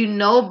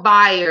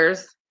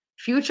 Buyers,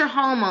 future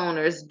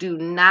homeowners do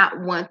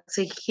not want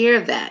to hear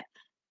that.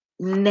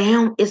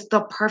 Now is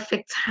the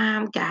perfect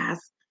time, guys.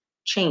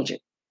 Change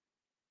it.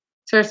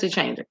 Seriously,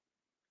 change it.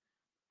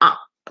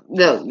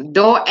 The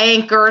door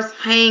anchors,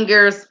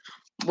 hangers,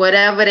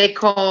 whatever they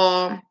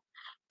call,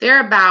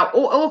 they're about,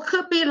 or it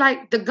could be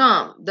like the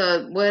gum,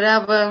 the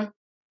whatever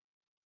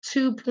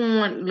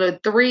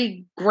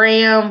 2.3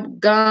 gram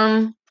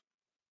gum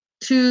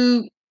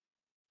tube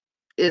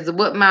is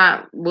what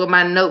my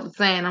note's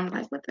saying. I'm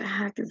like, what the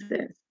heck is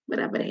this?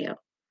 Whatever the hell.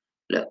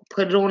 Look,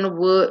 put it on the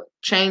wood,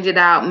 change it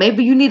out.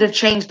 Maybe you need to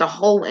change the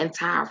whole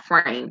entire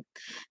frame.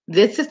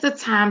 This is the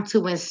time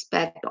to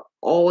inspect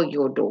all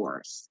your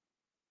doors.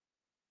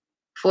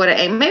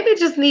 Maybe it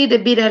just need to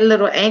be that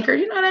little anchor,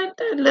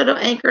 that little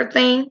anchor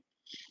thing.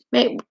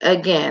 Maybe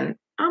again,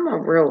 I'm a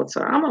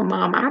realtor. I'm a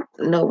mom. I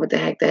know what the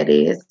heck that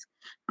is.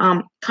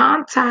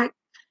 Contact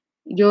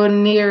your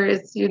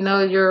nearest,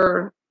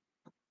 your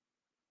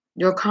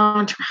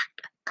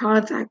contractor.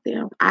 Contact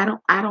them. I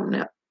don't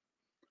know.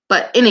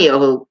 But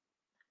anywho,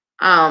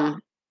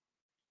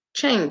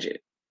 change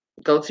it.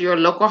 Go to your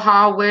local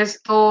hardware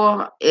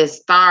store.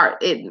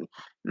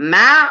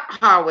 My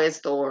hardware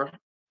store,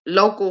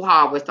 local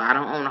hardware store. I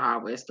don't own a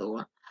hardware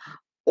store.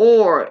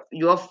 Or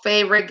your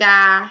favorite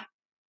guy,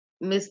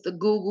 Mr.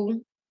 Google.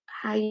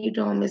 How you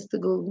doing, Mr.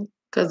 Google?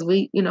 Because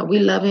we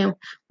love him.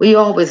 We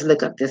always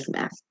look up this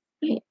mess.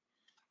 It's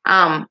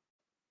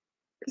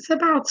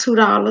about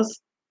 $2.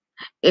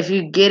 If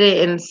you get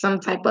it in some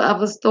type of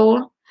other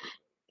store,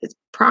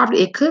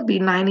 it could be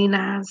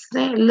 99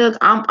 cents. Look,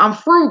 I'm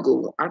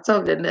frugal. I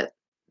told you that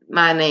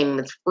my name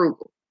is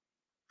Frugal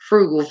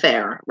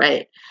Farah,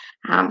 right?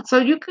 So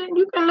you can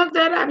look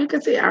that up. You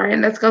can see. All right,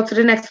 let's go to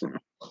the next one.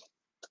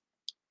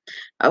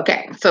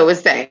 Okay, so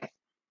it's saying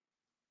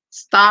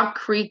stop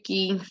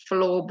creaky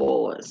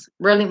floorboards.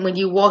 Really, when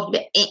you walk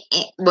there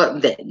go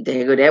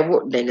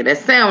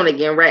that sound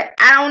again, right?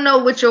 I don't know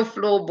what your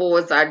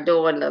floorboards are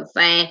doing. I'm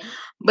saying,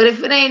 but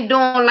if it ain't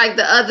doing like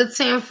the other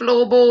 10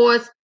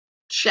 floorboards,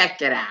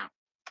 check it out.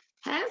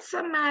 Have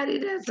somebody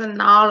that's a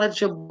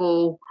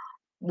knowledgeable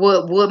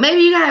wood.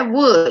 Maybe you have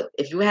wood.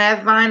 If you have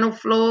vinyl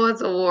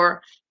floors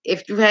or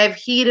if you have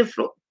heated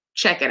floor,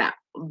 check it out.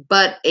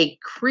 but a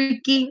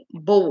creaky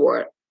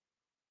board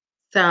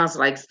sounds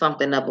like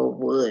something of a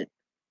wood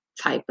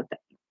type of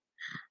thing.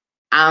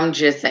 I'm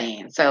just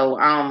saying. So,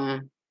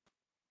 I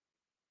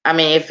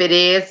mean, if it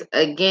is,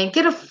 again,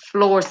 get a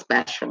floor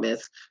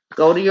specialist.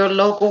 Go to your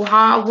local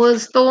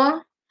hardwood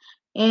store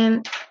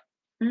and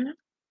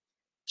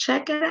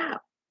check it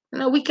out.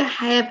 We can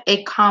have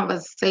a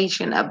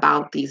conversation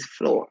about these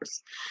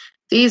floors.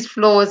 These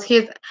floors,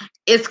 here,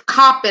 it's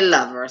carpet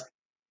lovers.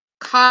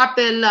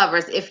 Carpet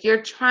lovers. If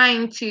you're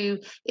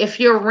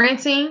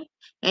renting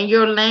and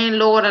your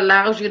landlord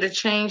allows you to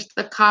change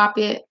the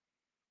carpet,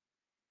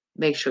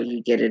 make sure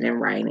you get it in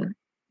writing.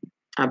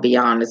 I'll be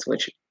honest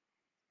with you.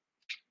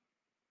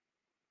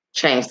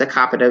 Change the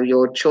carpet of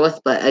your choice,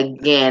 but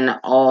again,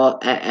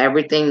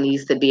 everything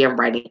needs to be in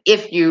writing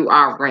if you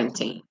are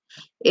renting.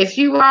 If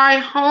you are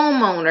a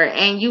homeowner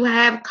and you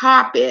have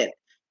carpet,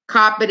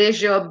 carpet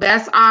is your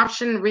best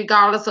option,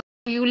 regardless of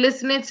who you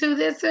listening to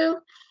this to.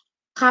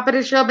 Carpet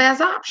is your best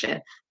option.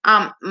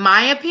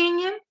 My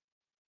opinion,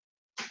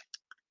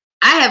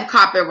 I have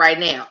carpet right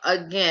now.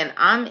 Again,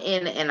 I'm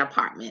in an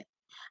apartment,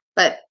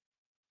 but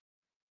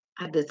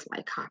I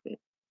dislike carpet.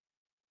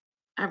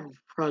 I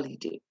really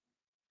do.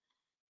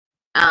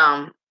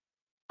 Um,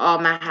 all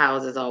my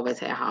houses always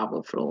had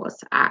hardwood floors.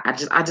 I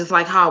just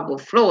like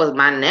hardwood floors.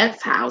 My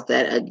next house,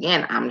 that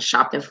again, I'm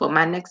shopping for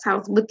my next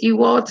house with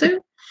you all too.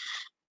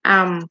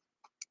 Um,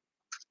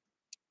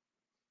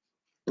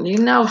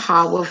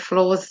 hardwood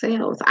floor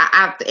sales.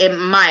 In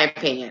my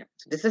opinion,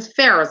 this is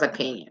Farrah's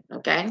opinion.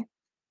 Okay,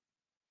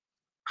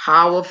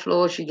 hardwood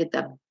floors, you get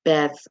the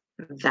best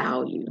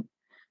value.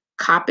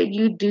 Carpet,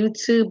 you do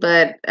too,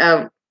 but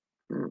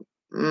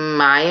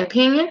my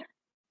opinion.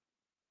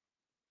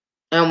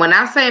 And when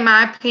I say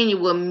my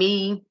opinion, with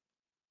me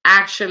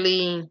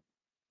actually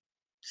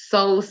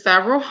sold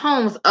several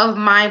homes of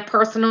my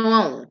personal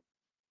own,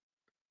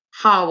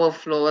 hardwood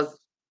floors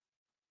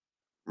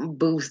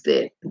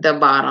boosted the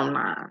bottom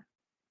line.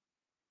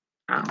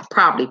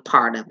 Probably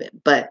part of it,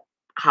 but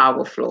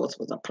hardwood floors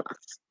was a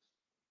plus.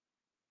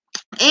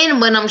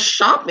 And when I'm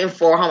shopping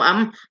for a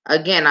home,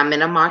 I'm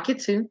in a market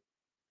too.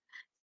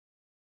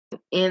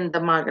 In the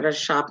market of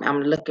shopping,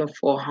 I'm looking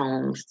for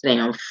homes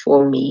now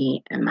for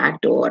me and my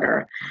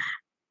daughter,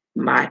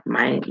 my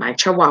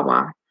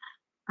chihuahua.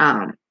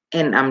 And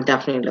I'm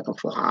definitely looking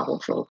for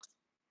hardwood floors.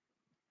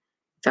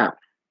 So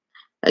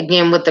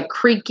again, with the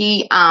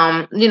creaky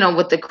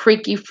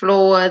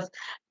floors,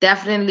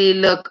 definitely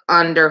look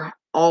under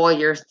all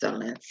your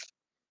ceilings.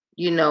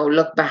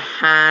 Look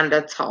behind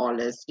the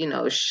tallest,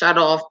 shut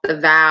off the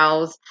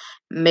valves,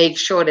 make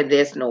sure that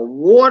there's no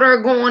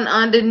water going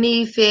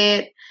underneath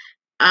it.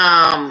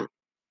 And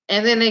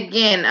then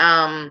again,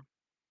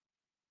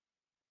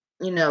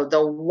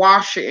 the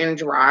washer and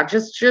dryer,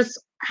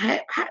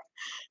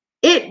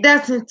 it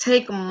doesn't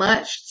take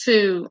much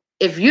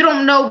if you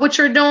don't know what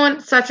you're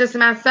doing, such as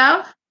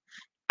myself.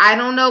 I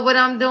don't know what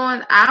I'm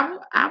doing. I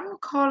will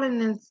call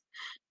in and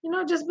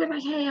just be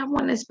like, hey, I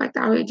want to inspect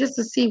out here just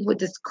to see what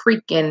this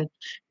creaking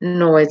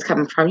noise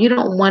coming from. You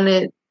don't want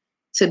it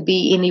to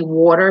be any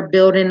water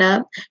building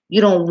up.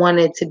 You don't want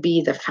it to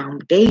be the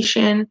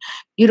foundation.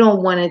 You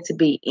don't want it to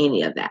be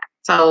any of that.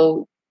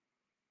 So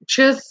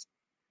just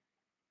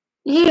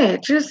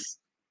it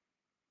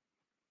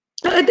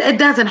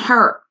doesn't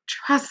hurt.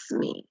 Trust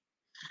me.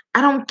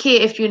 I don't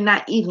care if you're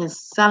not even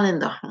selling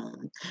the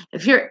home.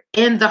 If you're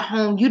in the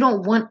home, you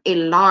don't want a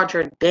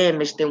larger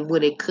damage than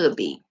what it could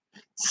be.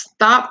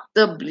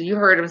 You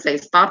heard him say,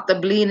 stop the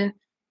bleeding.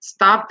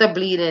 Stop the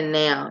bleeding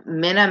now.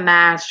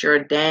 Minimize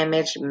your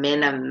damage.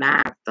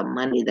 Minimize the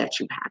money that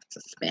you have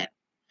to spend.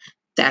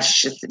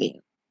 That's just it.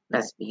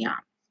 Let's be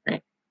honest,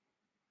 right?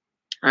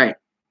 All right.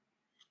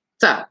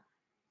 So,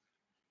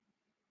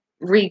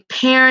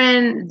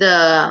 repairing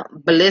the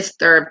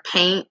blister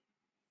paint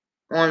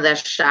on the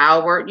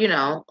shower,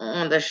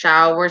 on the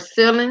shower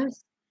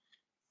ceilings.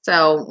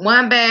 So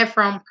 1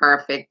 bathroom,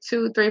 perfect.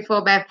 2, 3,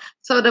 4 bath.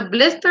 So the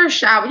blister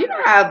shower, you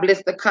know how a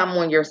blister come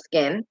on your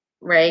skin,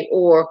 right?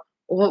 Or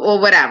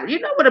whatever. You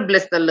know what a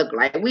blister look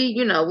like.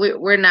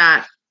 We're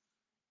not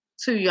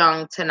too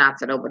young to not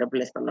to know what a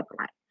blister look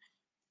like.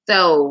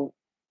 So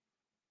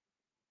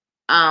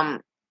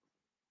um,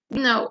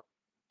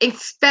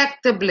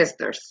 expect the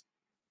blisters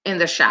in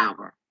the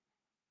shower.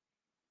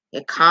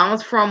 It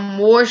comes from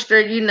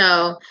moisture,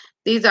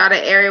 these are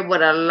the area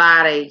with a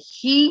lot of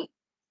heat,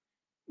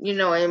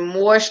 and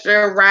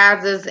moisture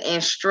rises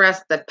and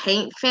stress the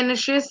paint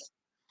finishes.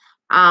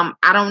 I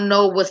don't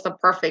know what's the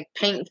perfect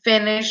paint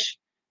finish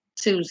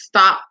to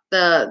stop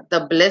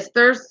the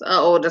blisters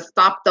or to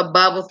stop the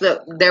bubbles.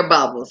 Look, they're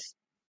bubbles.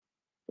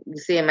 You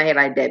see in my head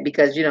like that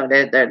because they're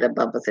the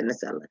bubbles in the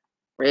cellar,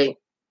 right?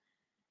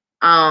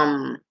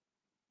 Um,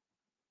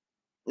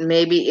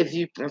 Maybe if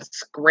you can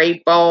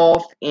scrape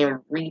off and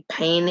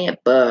repaint it,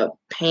 but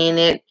paint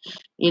it.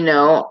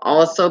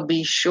 Also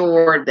be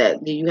sure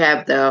that you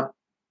have the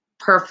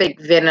perfect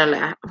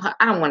ventilation.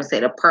 I don't want to say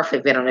the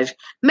perfect ventilation.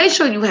 Make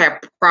sure you have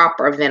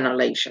proper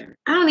ventilation.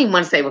 I don't even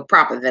want to say with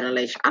proper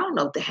ventilation. I don't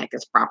know what the heck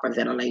is proper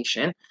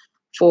ventilation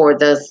for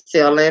the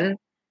ceiling.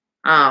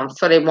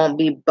 so they won't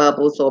be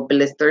bubbles or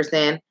blisters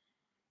in.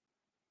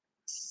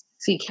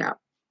 Seek help.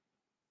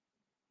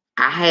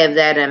 I have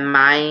that in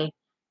my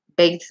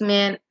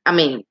basement. I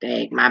mean,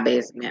 dang, my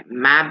basement,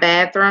 my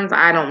bathrooms.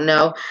 I don't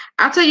know.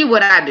 I'll tell you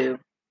what I do.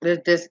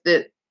 This,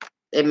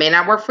 it may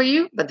not work for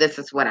you, but this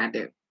is what I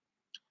do.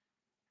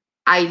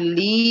 I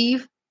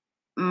leave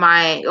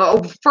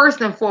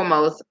first and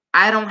foremost,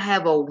 I don't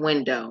have a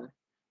window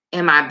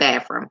in my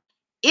bathroom.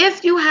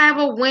 If you have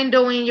a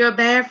window in your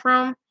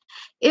bathroom,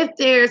 if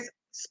there's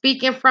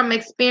speaking from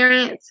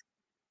experience,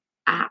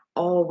 I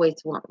always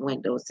want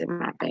windows in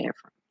my bathroom.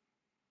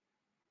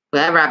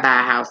 Whenever I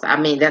buy a house, I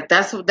mean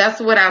that's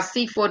what I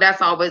seek for.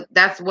 That's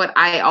what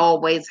I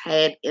always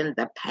had in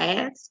the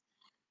past.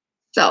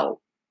 So,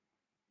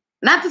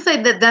 not to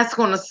say that that's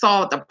going to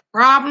solve the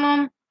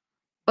problem,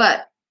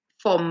 but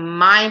for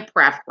my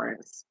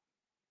preference,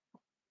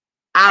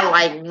 I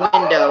like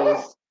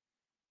windows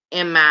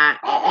in my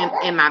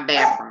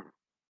bathroom.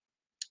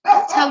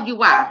 I'll tell you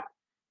why.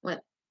 When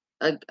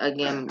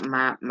again,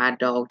 my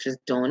dog just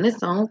doing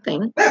his own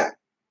thing.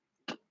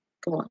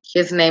 Come on,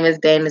 his name is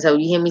Danny. So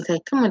you hear me say,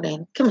 "Come on,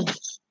 Danny, come here."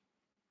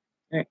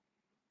 All right.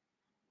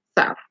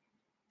 So,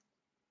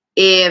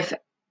 if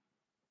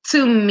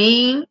to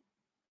me,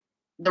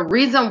 the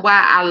reason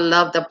why I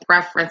love the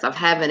preference of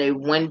having a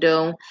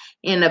window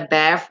in the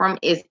bathroom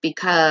is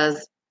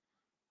because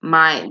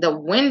the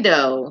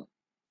window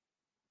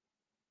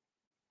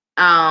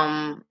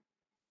um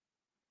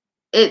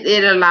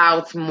it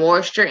allows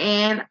moisture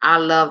in. I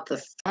love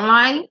the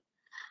sunlight.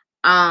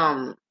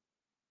 Um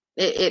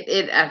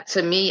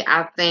to me,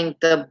 I think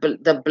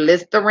the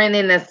blistering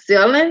in the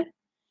ceiling,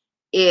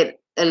 it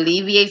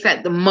alleviates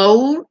that the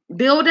mold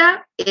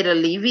buildup. It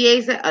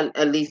alleviates it,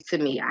 at least to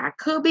me. I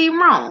could be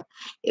wrong.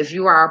 If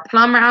you are a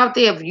plumber out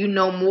there, if you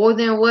know more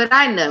than what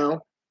I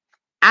know,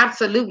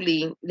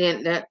 absolutely,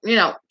 then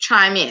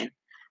chime in.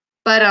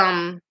 But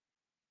I'm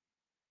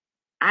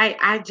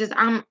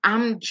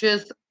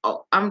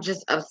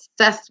just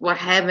obsessed with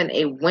having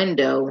a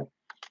window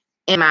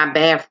in my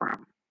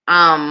bathroom.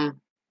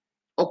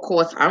 Of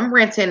course, I'm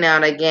renting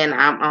out again.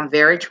 I'm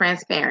very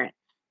transparent.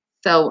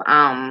 So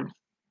I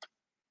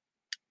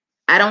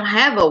don't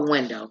have a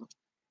window.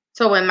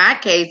 So in my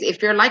case,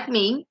 if you're like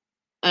me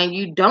and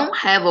you don't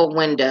have a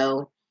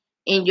window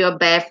in your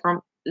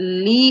bathroom,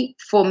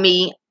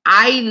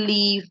 I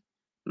leave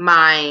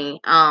my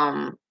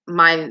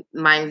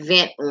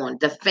vent on,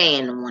 the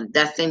fan on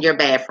that's in your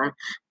bathroom.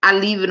 I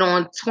leave it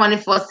on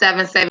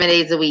 24/7, 7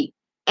 days a week.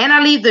 And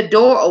I leave the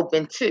door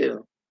open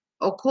too.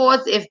 Of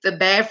course, if the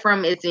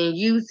bathroom is in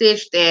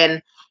usage,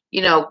 then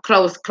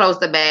close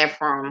the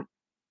bathroom,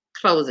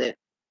 close it,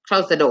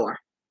 close the door.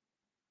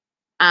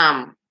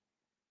 Um,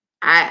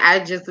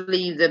 I just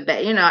leave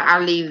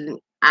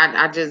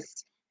I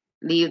just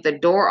leave the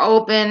door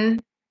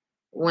open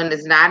when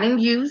it's not in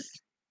use.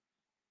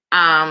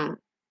 Um,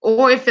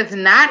 or if it's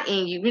not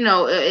in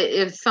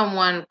if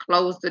someone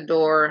closed the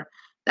door,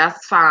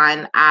 that's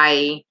fine.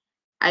 I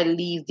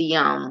leave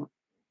the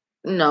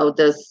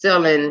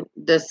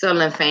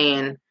ceiling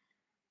fan,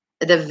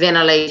 the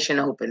ventilation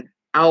open.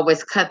 I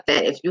always cut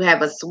that. If you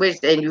have a switch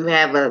and you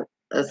have a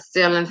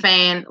ceiling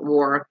fan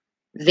or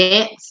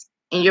vents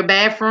in your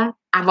bathroom,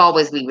 I've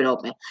always leave it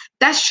open.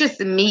 That's just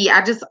me.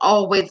 I just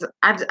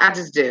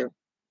do.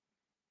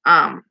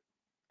 Um,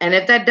 and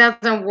if that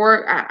doesn't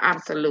work,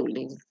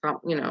 absolutely,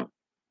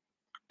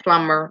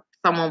 plumber,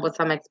 someone with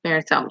some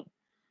experience, tell me.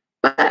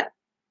 But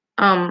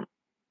um,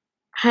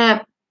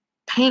 have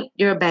paint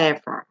your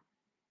bathroom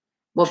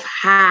with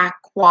high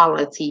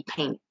quality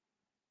paint,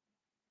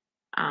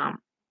 um,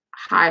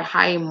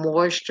 high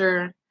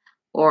moisture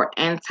or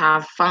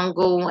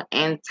antifungal,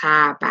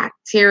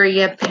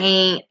 antibacteria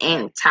paint,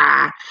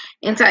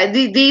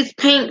 these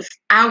paints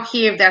out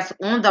here that's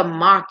on the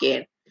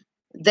market.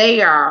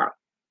 They are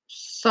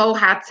so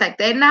high tech.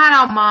 They're not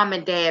our mom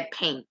and dad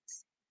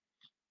paints.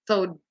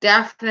 So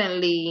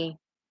definitely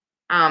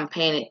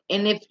paint it.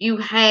 And if you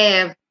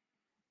have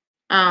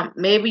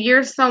maybe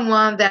you're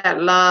someone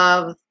that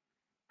loves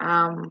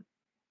um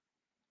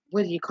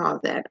what do you call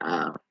that?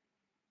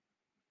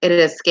 It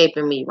is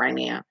escaping me right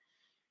now.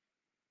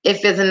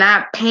 If it's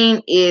not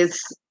paint,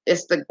 it's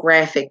the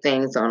graphic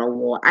things on a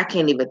wall. I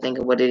can't even think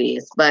of what it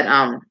is. But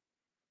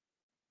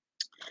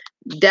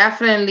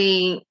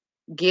definitely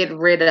get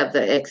rid of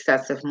the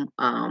excessive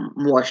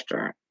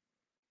moisture.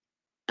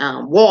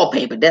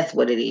 Wallpaper, that's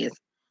what it is.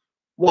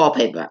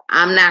 Wallpaper.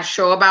 I'm not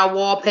sure about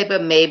wallpaper.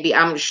 Maybe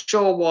I'm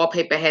sure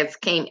wallpaper has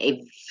came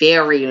a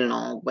very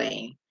long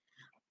way.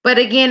 But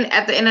again,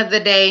 at the end of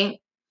the day,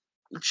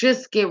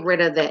 just get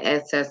rid of the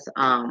excess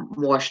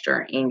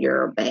moisture in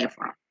your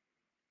bathroom.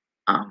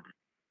 Um,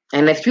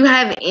 and if you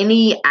have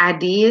any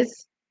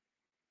ideas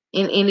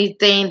in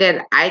anything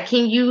that I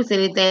can use,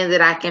 anything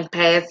that I can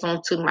pass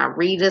on to my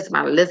readers,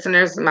 my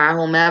listeners, my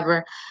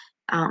whomever,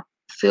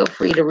 feel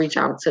free to reach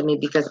out to me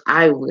because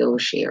I will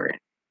share it.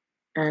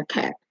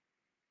 Okay.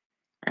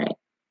 All right.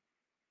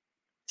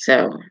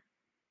 So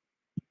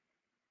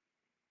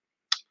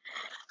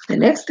The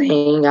next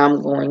thing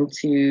I'm going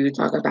to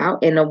talk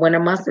about in the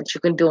winter months that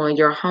you can do in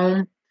your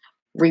home: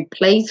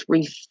 replace,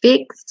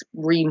 refix,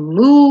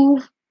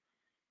 remove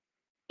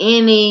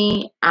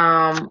any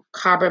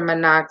carbon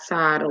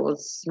monoxide or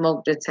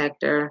smoke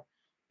detector.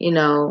 You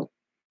know,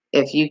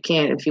 if you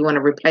want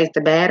to replace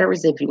the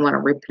batteries, if you want to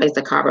replace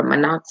the carbon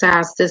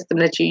monoxide system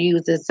that you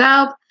use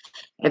itself,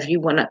 if you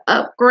want to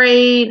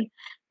upgrade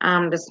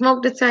the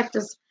smoke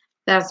detectors,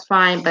 that's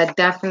fine, but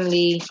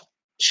definitely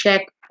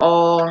check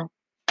all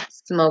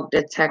smoke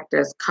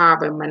detectors,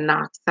 carbon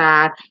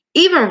monoxide,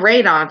 even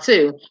radon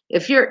too.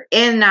 If you're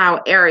in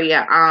our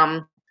area,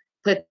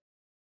 put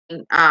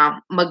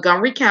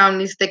Montgomery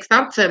County sticks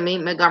out to me,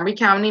 Montgomery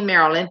County,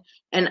 Maryland,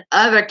 and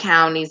other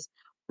counties,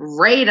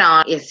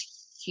 radon is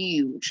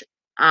huge.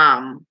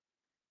 Um,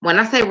 when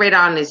I say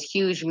radon is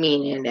huge,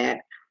 meaning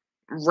that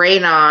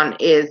radon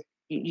is,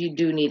 you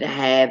do need to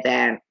have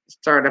that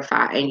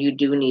certified, and you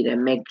do need to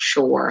make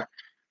sure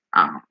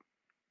um,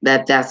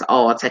 that that's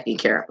all taken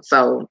care of.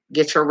 So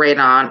get your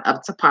radon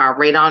up to par.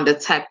 Radon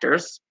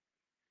detectors,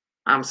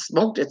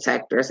 smoke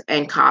detectors,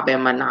 and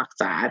carbon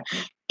monoxide.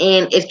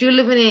 And if you're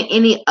living in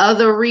any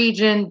other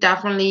region,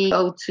 definitely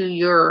go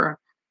to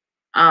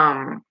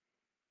um,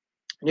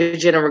 your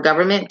general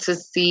government to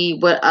see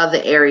what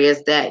other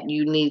areas that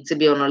you need to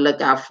be on the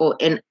lookout for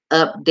and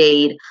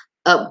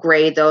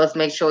upgrade those.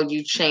 Make sure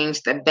you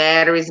change the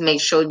batteries.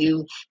 Make sure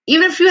you,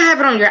 even if you have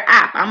it on your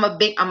app. I'm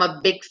a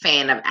big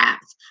fan of apps.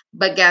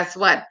 But guess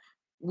what?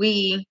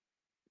 We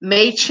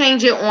may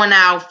change it on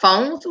our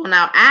phones, on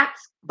our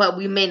apps, but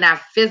we may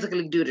not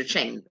physically do the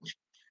change.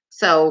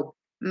 So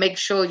make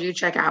sure you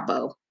check out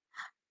both.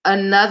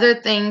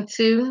 Another thing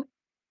too,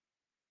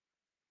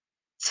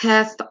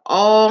 test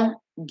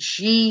all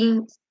GFCI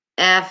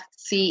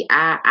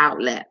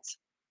outlets.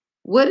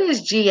 What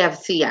is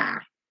GFCI?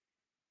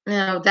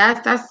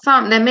 That's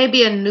something that may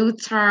be a new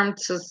term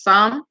to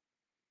some,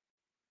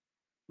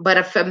 but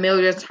a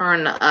familiar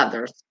term to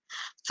others.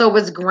 So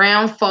it's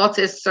ground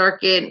faulted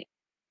circuit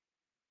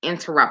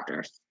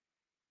interrupters,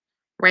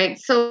 right?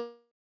 So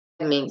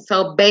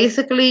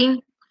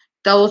basically,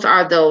 those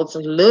are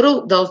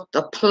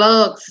the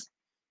plugs,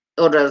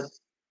 or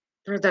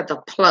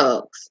the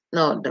plugs.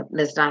 No,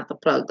 it's not the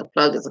plug. The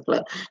plug is a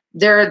plug.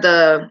 They're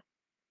the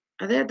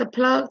Are they the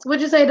plugs? Would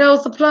you say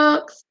those the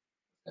plugs?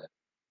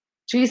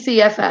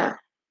 GCFI,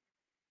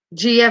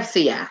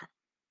 GFCI.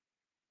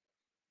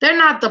 They're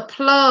not the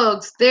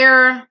plugs.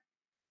 They're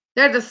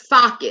the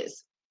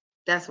sockets.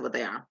 That's what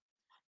they are.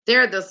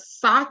 They're the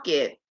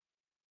socket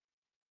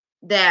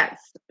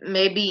that's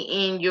maybe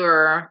in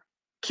your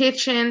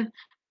kitchen,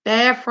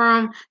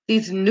 bathroom.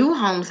 These new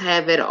homes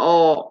have it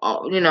all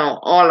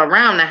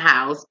around the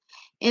house.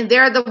 And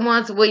they're the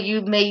ones where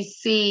you may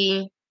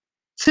see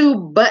two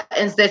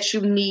buttons that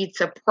you need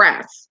to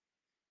press,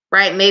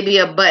 right? Maybe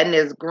a button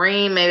is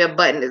green, maybe a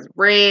button is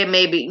red,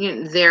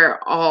 maybe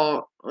they're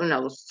all,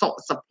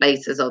 sorts of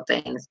places or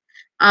things.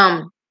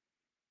 Um,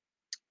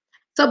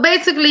 so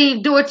basically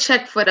do a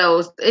check for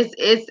those. It's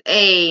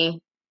a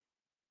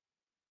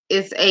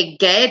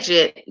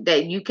gadget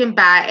that you can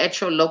buy at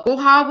your local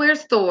hardware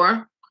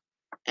store,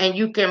 and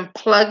you can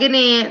plug it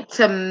in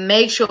to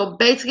make sure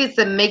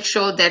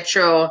that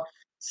your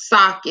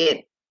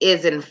socket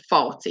isn't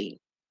faulty.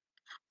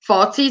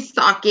 Faulty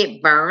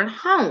socket burn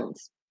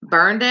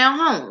down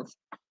homes.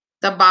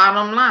 The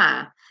bottom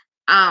line.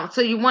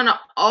 So you want to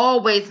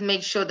always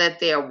make sure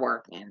that they're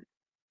working.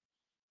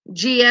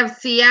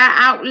 GFCI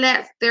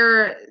outlets,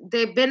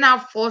 they've been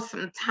out for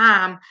some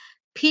time.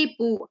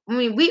 People, I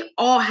mean, we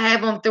all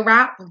have them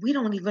throughout, but we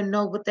don't even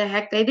know what the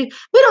heck they do.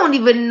 We don't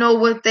even know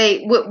what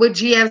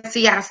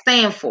GFCI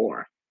stand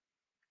for.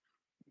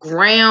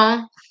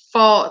 Ground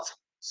fault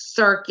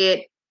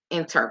circuit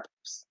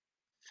interrupters.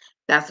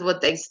 That's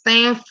what they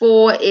stand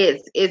for.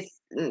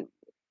 It's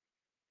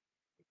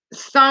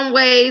some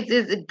ways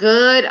it's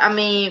good. I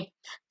mean,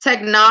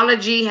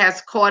 technology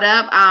has caught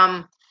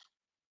up.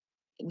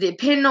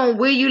 Depending on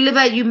where you live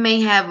at, you may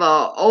have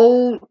a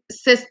old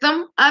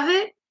system of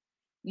it.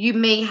 You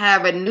may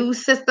have a new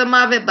system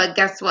of it, but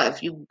guess what?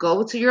 If you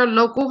go to your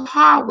local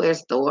hardware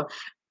store,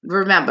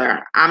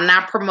 remember, I'm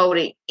not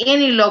promoting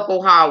any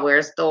local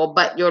hardware store,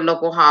 but your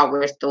local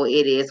hardware store,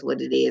 it is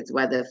what it is.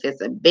 Whether if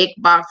it's a big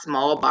box,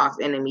 small box,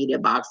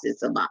 intermediate box,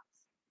 it's a box.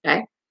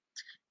 Okay.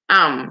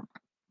 Um,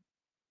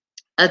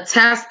 a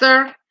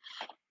tester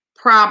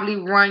probably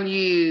run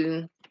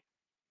you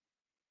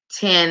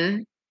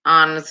 10,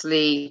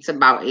 honestly, it's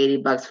about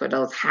 $80 for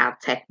those high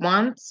tech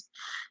ones.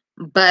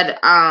 But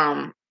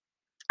I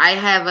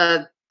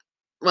have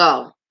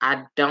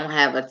I don't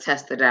have a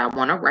tester that I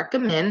want to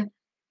recommend,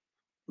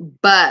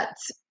 but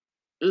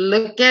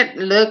look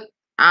to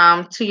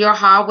your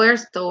hardware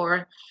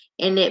store,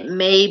 and it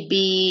may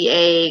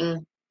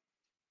be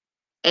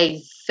a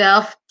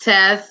self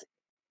test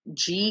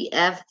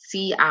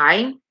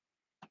GFCI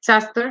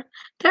tester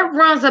that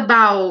runs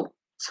about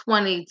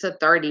 20 to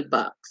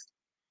 $30.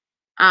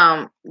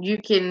 You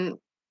can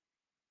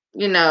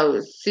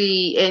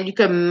see, and you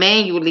can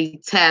manually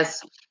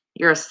test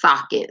your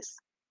sockets.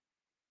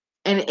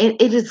 And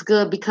it is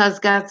good because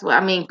guys, I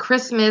mean,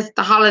 Christmas,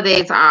 the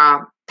holidays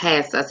are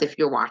past us if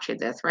you're watching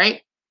this,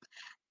 right?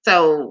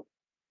 So,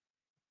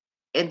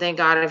 and thank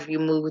God if you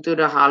move through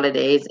the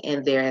holidays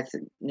and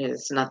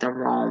there's nothing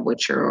wrong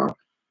with your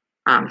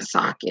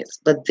sockets.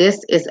 But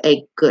this is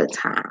a good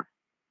time.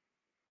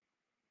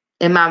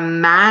 In my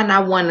mind, I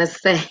want to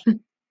say,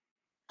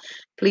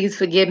 please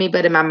forgive me,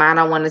 but in my mind,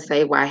 I want to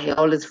say why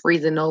hell is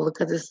freezing over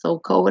because it's so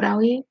cold out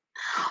here.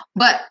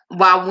 But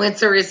while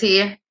winter is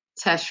here,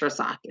 test your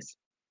sockets.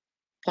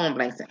 Point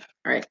blank, all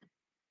right.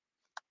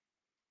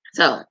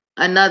 So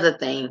another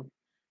thing,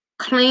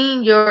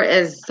 clean your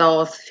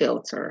exhaust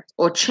filter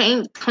or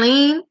change,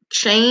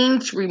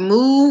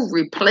 remove,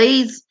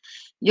 replace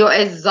your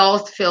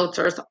exhaust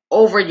filters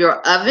over your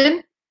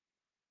oven.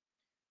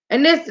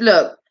 And this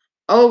look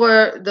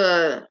over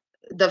the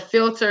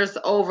filters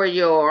over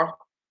your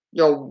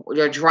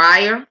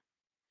dryer,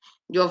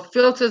 your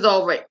filters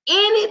over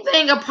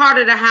anything a part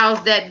of the house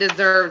that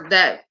deserves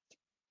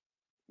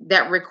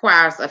that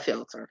requires a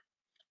filter.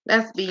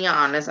 Let's be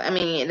honest. I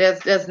mean,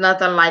 there's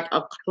nothing like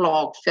a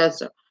clogged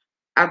filter.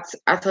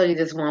 I'll tell you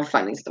this one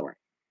funny story.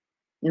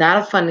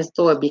 Not a funny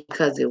story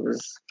because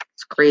it's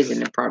crazy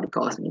and it probably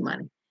cost me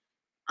money.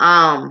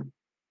 Um,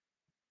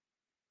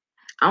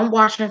 I'm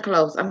washing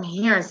clothes. I'm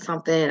hearing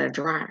something in a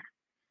dryer.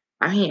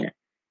 I'm hearing.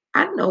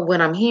 I know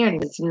what I'm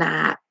hearing is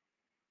not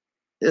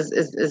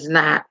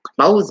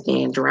clothes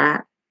getting dry.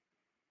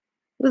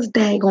 Those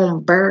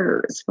daggone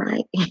birds,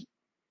 right?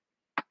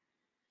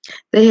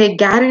 They had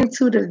got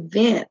into the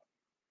vent.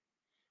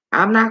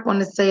 I'm not going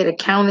to say the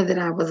county that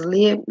I was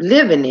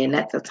living in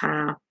at the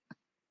time,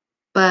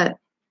 but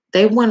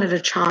they wanted to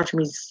charge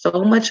me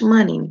so much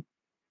money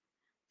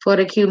for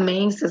the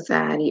Humane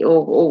Society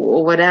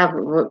or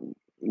whatever,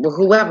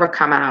 whoever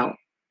come out.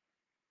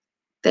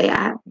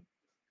 I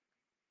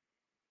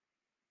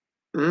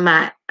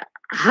my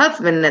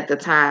husband at the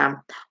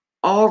time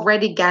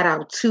already got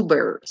out two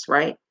birds,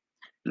 right?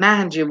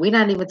 Mind you, we're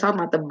not even talking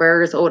about the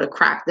birds or the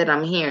crap that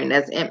I'm hearing.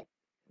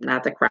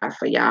 Not the crap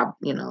for y'all,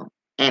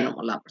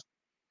 animal lovers,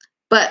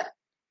 but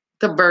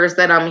the birds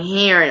that I'm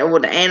hearing or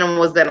the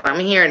animals that I'm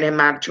hearing in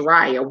my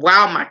dryer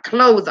while my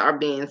clothes are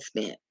being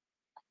spent,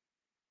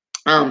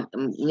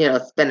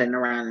 spinning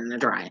around in the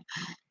dryer.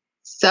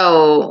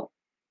 So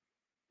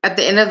at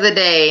the end of the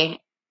day,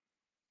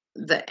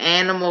 the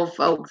animal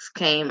folks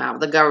came out,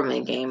 the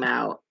government came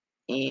out,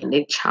 and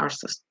they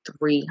charged us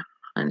 $300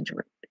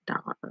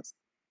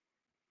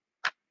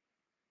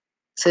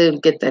 to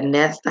get the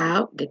nest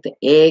out, get the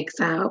eggs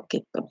out,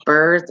 get the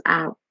birds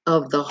out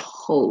of the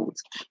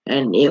hose,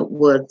 and it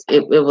was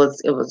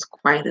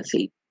quite a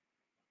feat,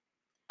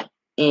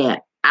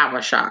 and I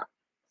was shocked.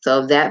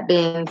 So that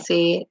being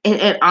said,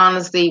 and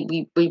honestly,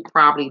 we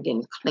probably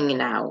didn't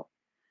clean out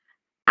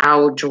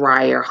our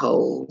dryer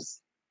hose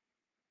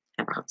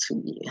about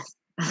 2 years.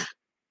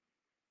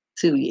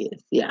 2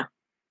 years, yeah.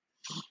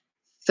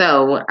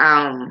 So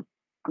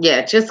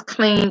yeah, just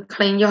clean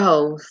your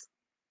hose,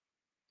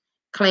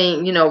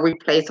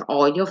 replace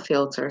all your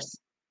filters.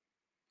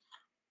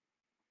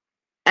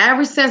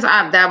 Ever since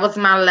that was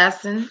my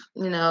lesson,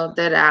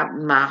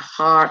 my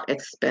hard,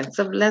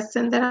 expensive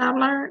lesson that I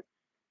learned.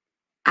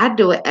 I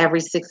do it every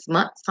 6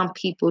 months. Some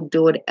people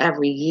do it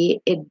every year.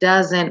 It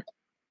doesn't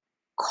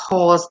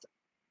cost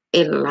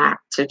a lot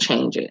to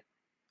change it,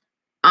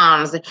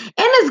 honestly. And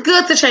it's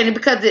good to change it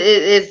because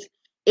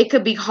it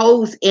could be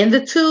holes in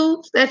the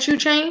tubes that you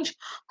change,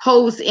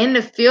 holes in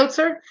the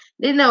filter,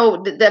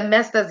 the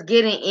mess that's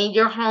getting in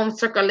your home,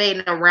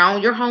 circulating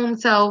around your home.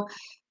 So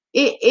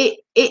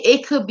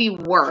it could be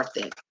worth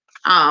it.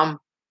 Um,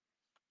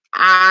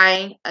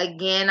 I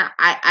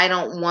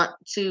don't want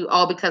to,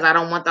 all because I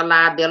don't want the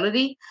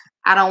liability.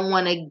 I don't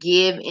want to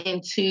give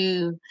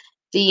into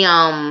the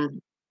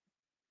um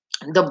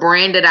the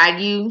brand that I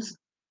use.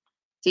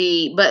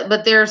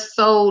 But they're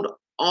sold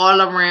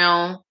all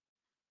around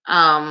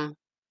um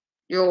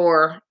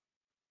your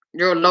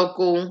your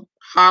local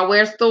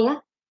hardware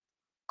store.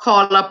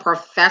 Call a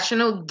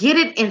professional. Get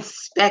it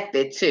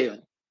inspected too.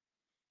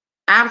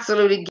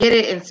 Absolutely, get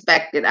it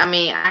inspected. I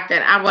mean,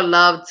 I would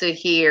love to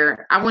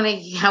hear. I want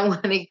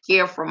to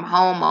hear from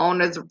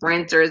homeowners,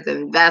 renters,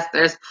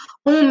 investors,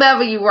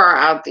 whomever you are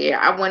out there.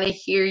 I want to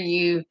hear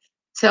you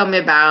tell me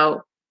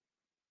about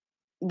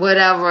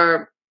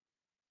whatever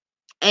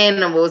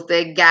animals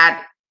that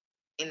got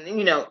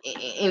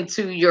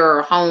into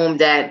your home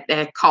that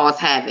caused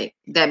havoc,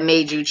 that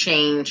made you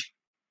change,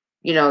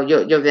 your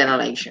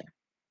ventilation,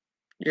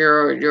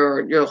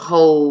 your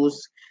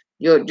hose,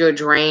 your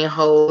drain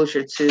hose,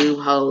 your tube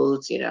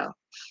hose.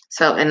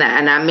 So and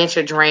I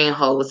mentioned drain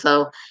hose.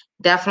 So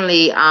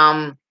definitely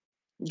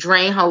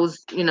drain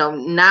hose,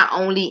 not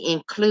only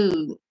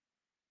include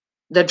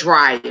the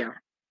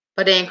dryer,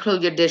 but they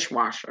include your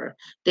dishwasher.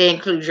 They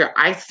include your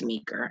ice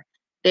maker.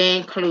 They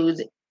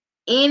include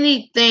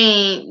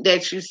anything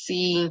that you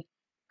see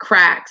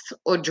cracks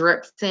or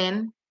drips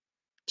in,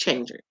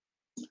 change it.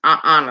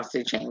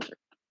 Honestly, change it.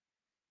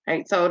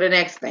 Right. So the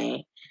next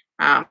thing,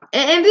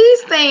 and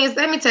these things,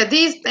 let me tell you,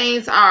 these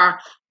things are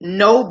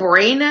no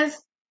brainers.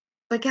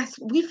 But guess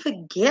we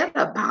forget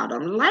about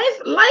them.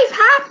 Life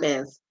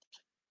happens.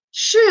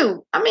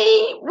 Shoot, I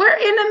mean, we're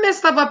in the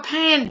midst of a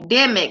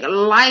pandemic.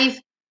 Life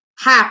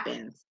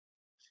happens.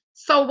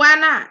 So why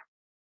not?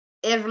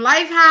 If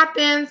life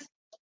happens,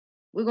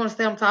 we're gonna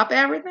stay on top of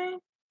everything?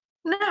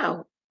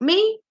 No.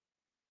 Me,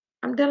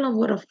 I'm dealing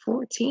with a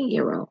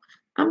 14-year-old.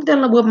 I'm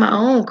dealing with my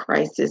own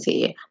crisis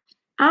here.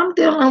 I'm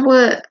dealing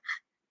with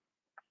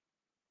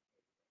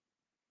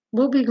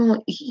what we gonna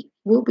eat,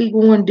 what we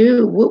gonna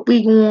do, what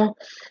we gonna,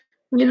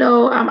 I'm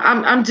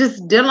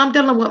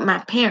dealing with my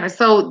parents.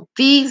 So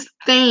these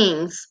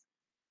things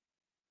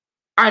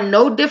are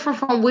no different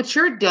from what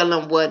you're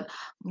dealing with,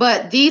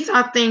 but these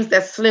are things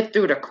that slip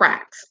through the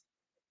cracks,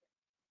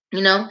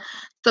 you know.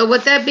 So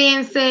with that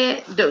being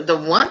said,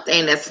 the one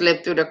thing that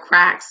slipped through the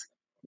cracks,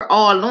 we're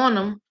all on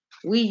them.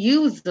 We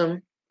use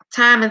them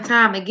time and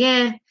time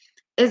again,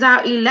 is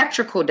our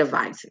electrical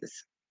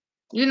devices,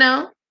 you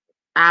know,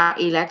 our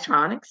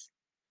electronics.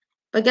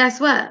 But guess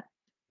what?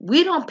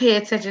 We don't pay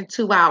attention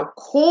to our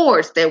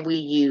cords that we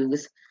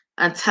use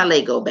until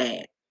they go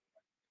bad.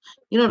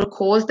 You know, the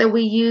cords that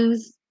we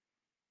use,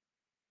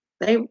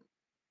 they,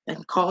 they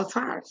can cause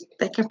fires.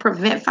 They can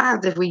prevent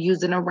fires if we're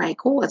using the right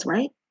cords,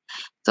 right?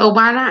 So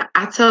why not?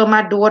 I tell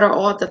my daughter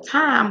all the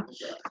time,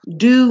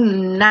 do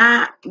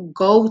not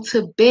go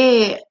to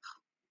bed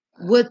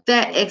with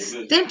that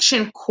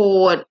extension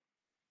cord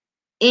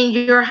on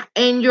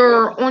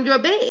your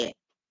bed.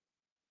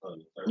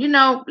 You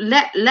know,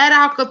 let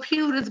our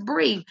computers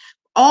breathe.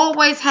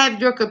 Always have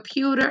your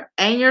computer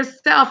and your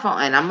cell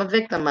phone, and I'm a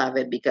victim of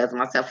it because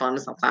my cell phone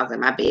is sometimes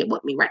in my bed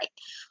with me, right?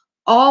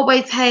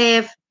 Always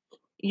have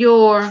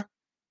your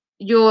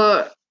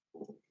your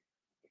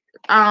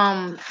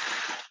um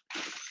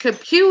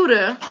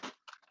computer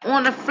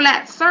on a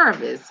flat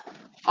surface.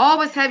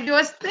 Always have your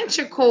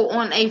extension cord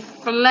on a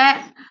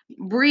flat,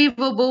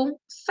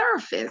 breathable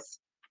surface.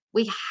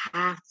 We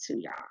have to,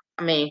 y'all.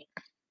 I mean,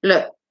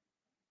 look,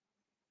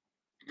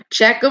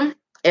 check them.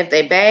 If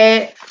they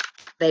bad,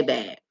 they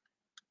bad.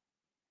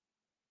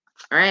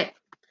 All right.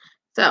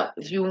 So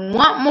if you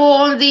want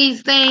more on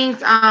these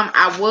things,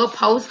 I will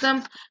post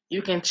them.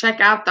 You can check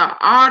out the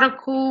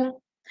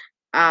article.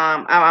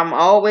 I'm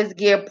always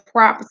give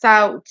props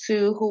out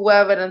to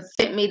whoever done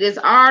sent me this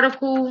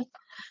article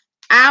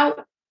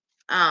out.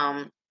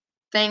 Um,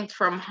 Things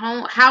from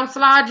House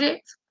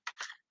Logic.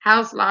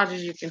 House Logic,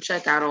 you can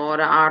check out all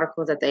the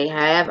articles that they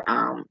have.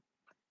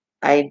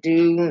 I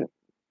do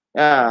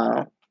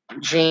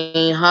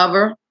Jean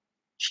Hover.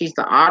 She's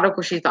the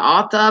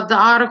author of the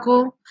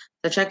article.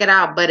 So check it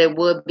out. But it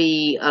would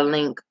be a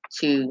link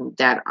to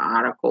that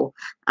article.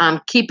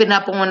 Keeping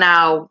up on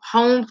our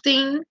home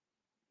theme,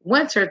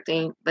 winter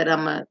theme, but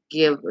I'm gonna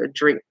give a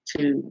drink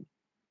to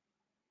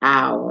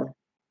our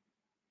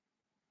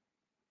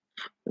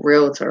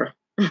realtor,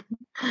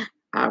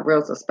 our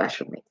realtor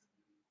special mix.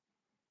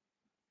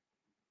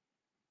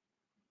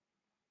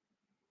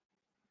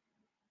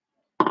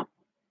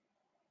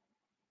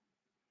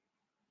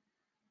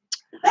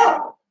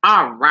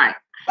 All right.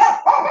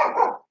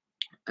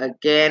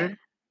 Again,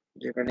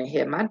 you're gonna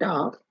hear my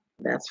dog.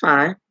 That's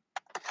fine.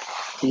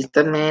 He's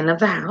the man of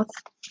the house.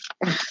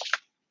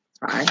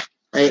 Fine.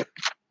 Right.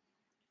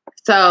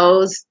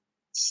 So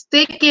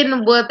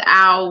sticking with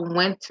our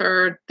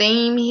winter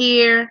theme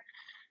here,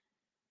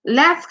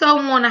 let's go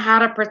on to how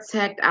to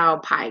protect our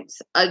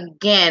pipes.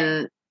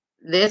 Again,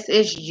 this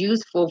is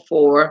useful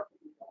for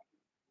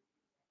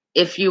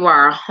if you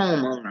are a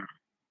homeowner,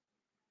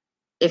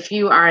 if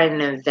you are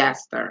an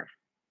investor,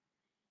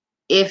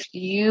 if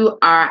you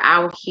are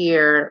out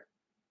here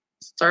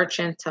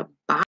searching to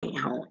buy a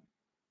home.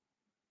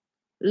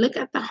 Look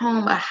at the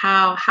home of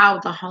how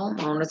the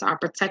homeowners are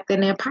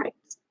protecting their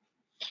pipes.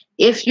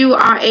 If you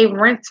are a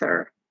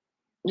renter,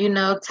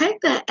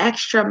 take the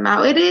extra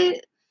mile. It is,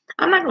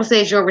 I'm not gonna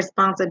say it's your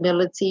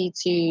responsibility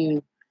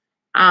to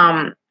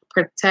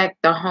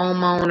protect the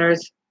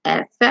homeowner's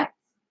assets.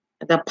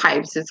 The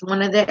pipes is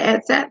one of their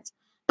assets,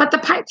 but the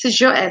pipes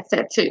is your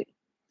asset too.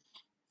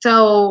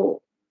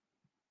 So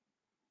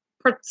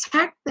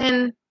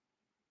protecting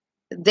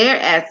their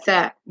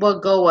asset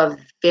will go a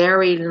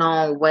very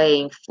long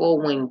way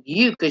for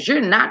because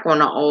you're not going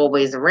to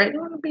always rent.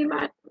 You're going to be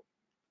like,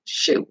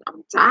 shoot,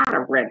 I'm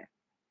tired of renting.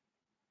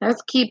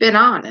 Let's keep it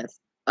honest.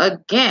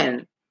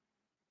 Again,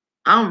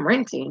 I'm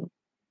renting,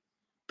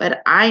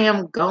 but I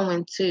am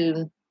going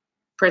to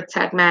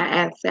protect my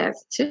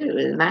assets too.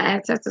 And my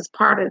assets is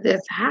part of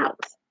this house.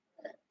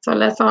 So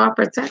let's all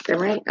protect it,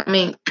 right? I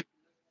mean,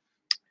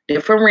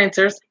 different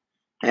renters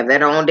have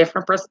their own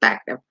different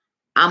perspective.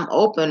 I'm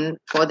open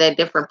for that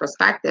different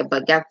perspective,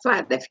 but guess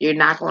what? If you're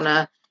not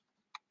gonna,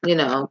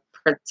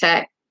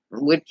 protect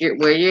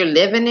where you're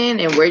living in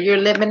and where you're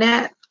living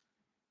at,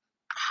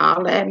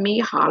 holler at me,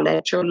 holler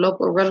at your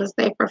local real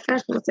estate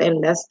professionals, and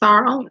let's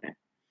start owning.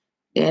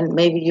 Then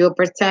maybe you'll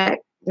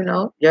protect,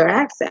 your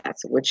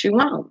assets, what you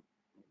want.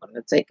 I'm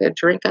gonna take a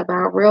drink of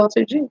our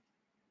realtor juice.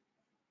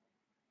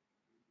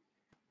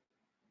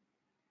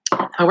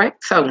 All right,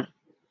 so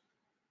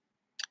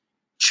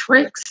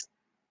tricks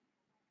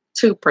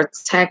to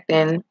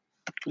protecting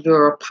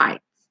your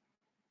pipes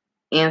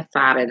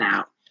inside and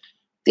out.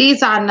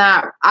 These are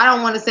not, I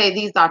don't want to say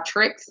these are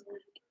tricks.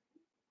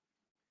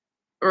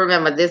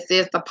 Remember, this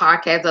is the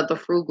podcast of the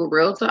Frugal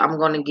Realtor. I'm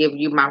going to give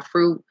you my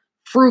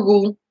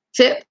frugal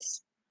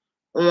tips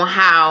on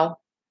how,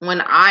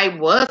 when I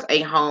was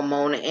a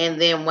homeowner and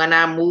then when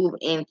I move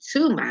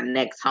into my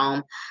next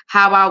home,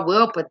 how I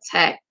will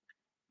protect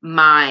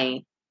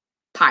my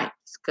pipes.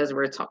 Because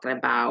we're talking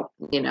about,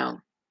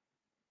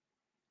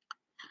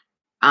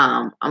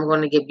 I'm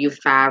going to give you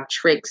 5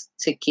 tricks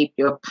to keep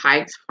your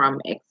pipes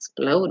from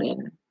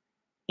exploding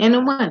in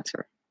the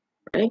winter,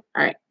 right?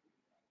 All right.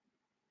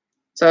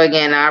 So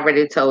again, I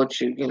already told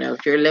you,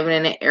 if you're living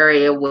in an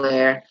area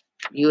where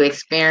you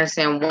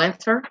experiencing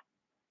winter,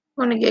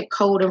 you're going to get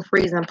cold and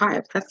freezing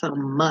pipes. That's a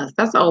must.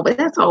 That's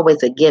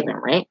always a given,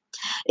 right?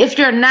 If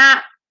you're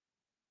not,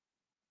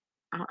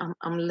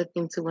 I'm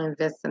looking to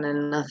invest in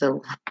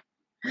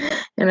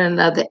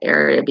another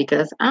area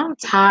because I'm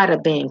tired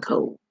of being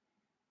cold.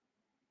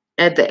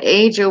 At the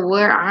age of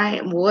what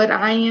I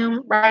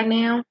am right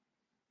now,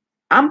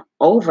 I'm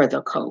over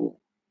the cold.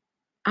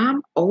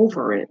 I'm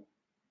over it.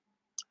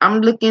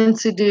 I'm looking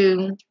to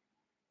do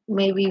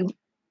maybe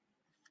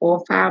 4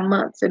 or 5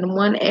 months in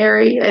one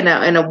area, in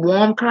a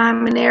warm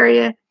climate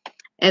area,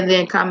 and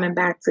then coming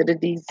back to the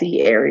DC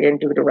area and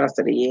do the rest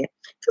of the year.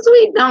 Because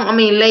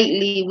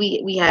lately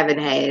we haven't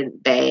had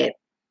a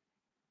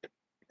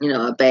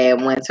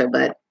bad winter,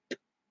 but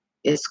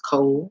it's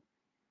cold.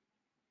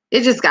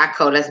 It just got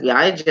cold, let's be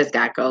honest. It just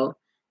got cold.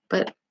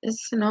 But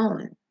it's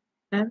snowing.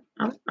 And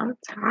I'm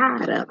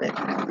tired of it.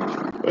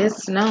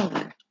 It's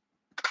snowing.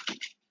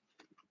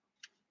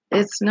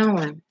 It's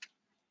snowing.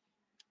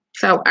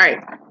 So, all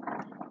right.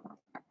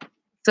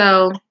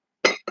 So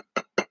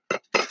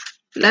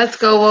let's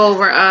go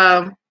over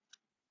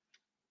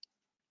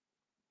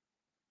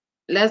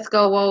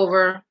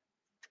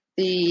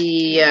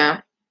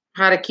the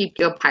how to keep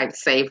your pipe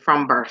safe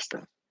from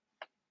bursting.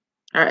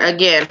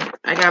 Again,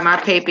 I got my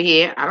paper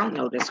here. I don't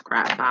know this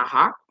crap by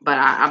heart, but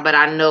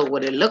I know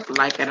what it looked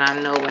like, and I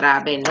know what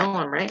I've been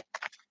doing, right?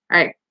 All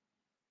right.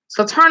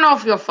 So turn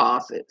off your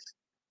faucets.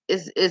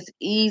 It's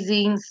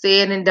easy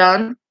said and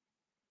done.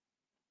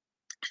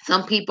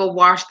 Some people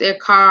wash their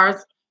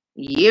cars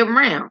year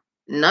round.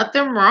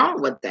 Nothing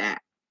wrong with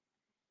that.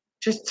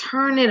 Just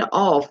turn it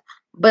off.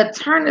 But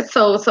turn it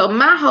so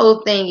my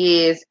whole thing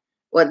is,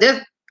 well, this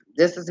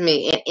is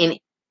me. And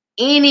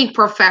any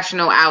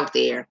professional out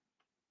there,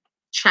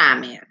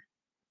 chime in,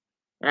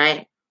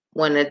 right?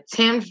 When the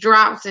temps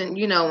drops and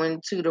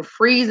into the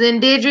freezing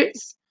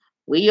digits,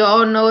 we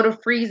all know the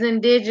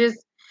freezing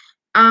digits.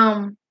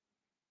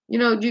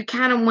 You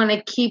kind of want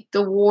to keep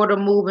the water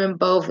moving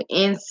both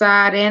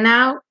inside and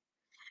out.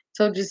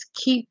 So just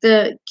keep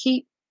to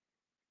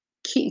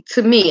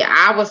me,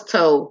 I was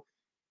told,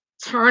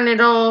 turn it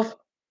off,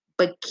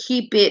 but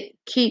keep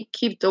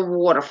the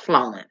water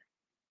flowing.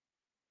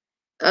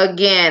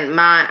 Again,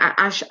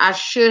 I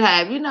should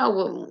have,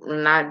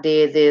 when I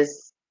did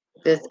this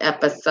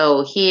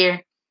episode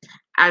here,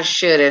 I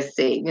should have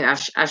said,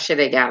 I should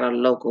have got a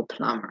local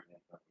plumber.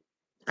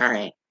 All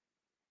right.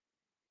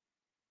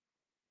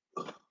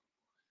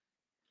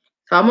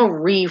 So I'm gonna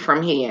read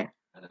from here.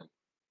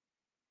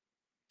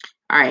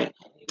 All right.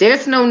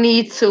 There's no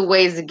need to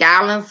waste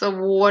gallons of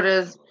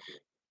waters.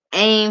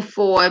 Aim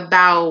for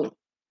about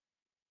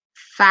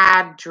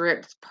 5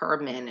 drips per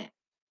minute.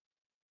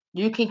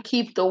 You can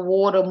keep the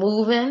water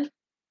moving,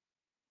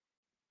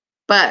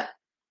 but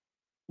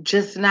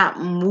just not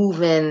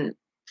moving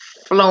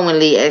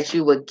flowingly as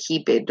you would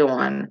keep it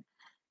during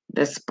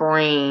the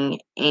spring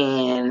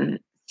and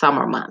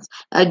summer months.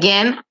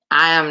 Again,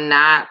 I'm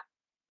not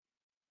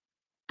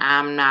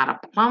a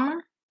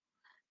plumber.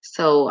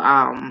 So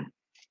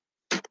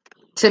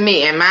to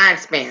me, in my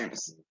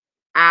experience,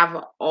 I've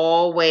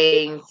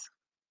always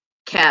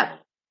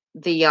kept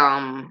the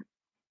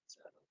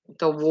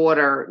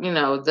water,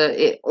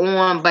 it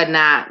on but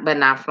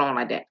not flowing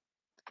like that.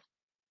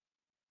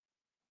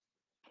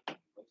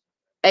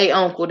 Hey,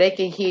 uncle, they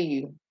can hear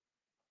you.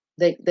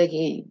 They can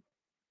hear you.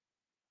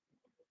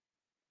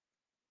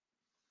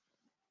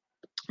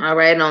 All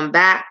right, I'm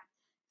back.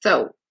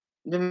 So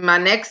my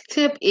next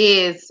tip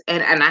is,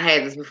 and I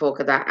had this before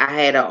because I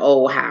had an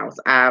old house.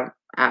 I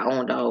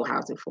owned an old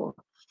house before.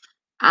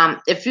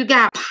 If you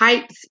got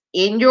pipes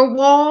in your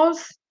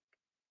walls,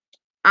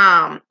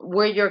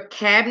 where your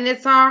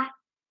cabinets are,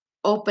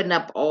 open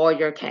up all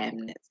your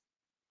cabinets.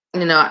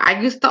 I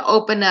used to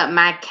open up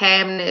my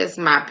cabinets,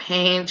 my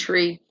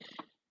pantry,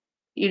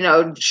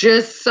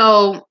 just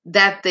so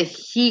that the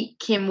heat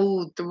can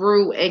move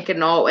through and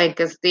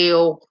can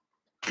still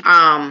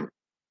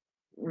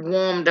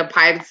warm the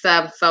pipes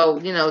up. So,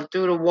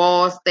 through the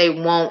walls they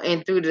won't,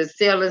 and through the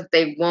ceilings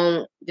they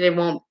won't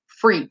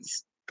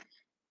freeze.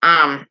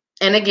 And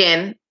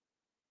again,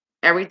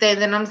 everything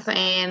that I'm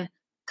saying,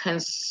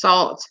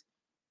 consult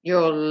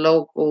your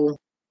local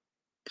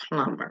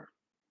plumber.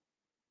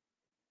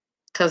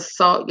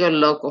 Consult your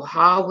local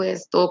hardware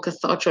store.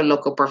 Consult your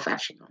local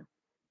professional.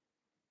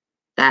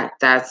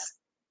 That's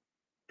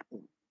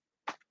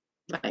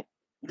like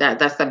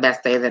That's the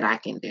best day that I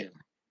can do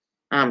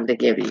to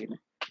give you.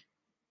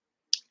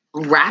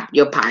 Wrap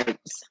your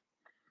pipes.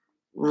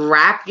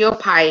 Wrap your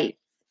pipes.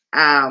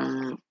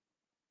 Um,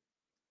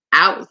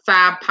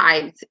 outside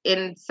pipes,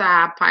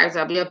 inside pipes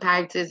of your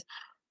pipes is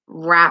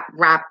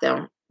wrap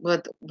them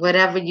with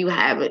whatever you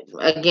have. It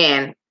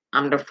again.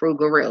 I'm the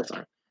frugal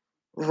realtor.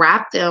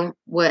 Wrap them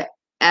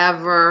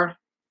whatever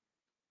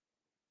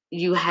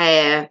you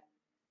have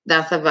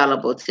that's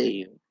available to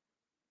you.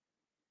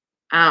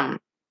 Um,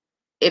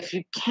 if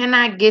you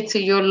cannot get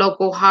to your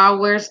local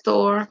hardware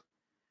store,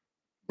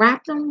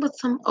 wrap them with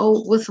some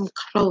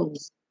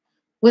clothes,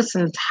 with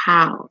some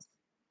towels.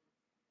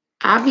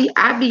 I'll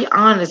be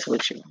honest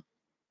with you.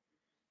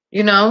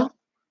 You know,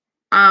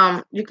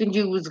 you can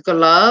use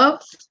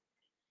gloves,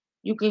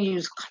 you can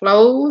use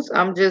clothes.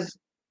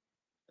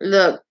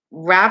 Look,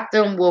 wrap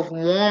them with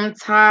warm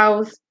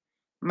towels,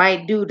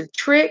 might do the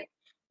trick.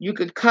 You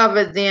could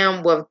cover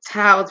them with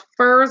towels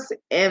first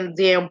and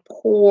then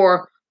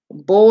pour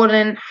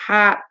boiling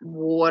hot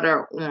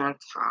water on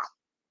top.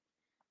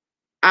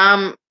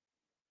 I'm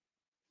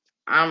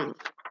I'm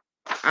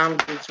I'm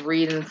just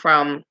reading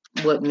from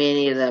what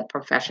many of the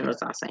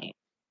professionals are saying.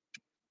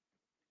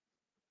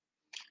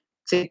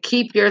 To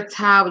keep your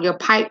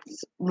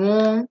pipes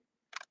warm,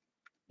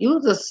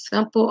 use a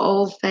simple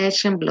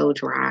old-fashioned blow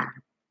dryer.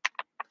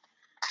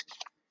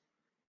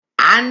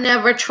 I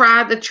never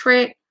tried the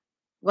trick,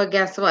 but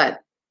guess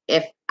what?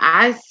 If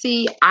I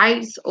see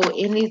ice or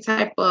any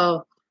type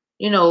of,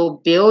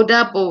 build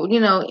up or,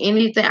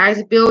 anything,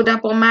 ice build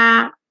up on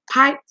my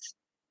pipes,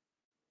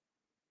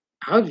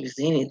 I'll use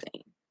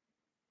anything.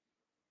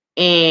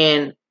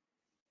 And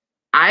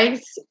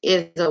ice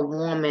is a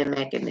warming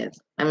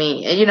mechanism. I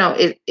mean,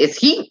 it's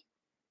heat.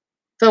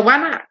 So why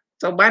not?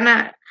 So why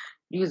not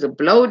use a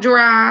blow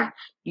dry,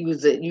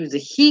 use a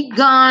heat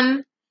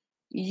gun,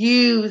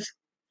 use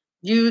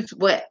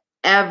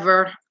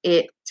whatever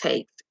it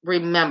takes.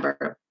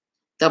 Remember,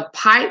 the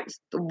pipes,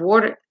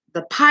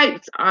 the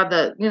pipes are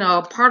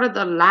part of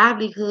the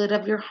livelihood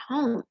of your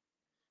home.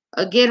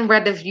 Again,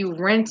 whether if you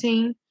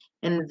renting,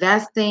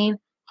 investing,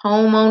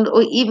 homeowner,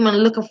 or even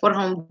looking for a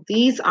home,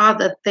 these are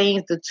the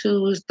things, the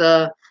tools,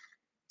 the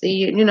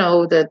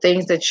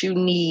things that you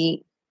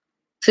need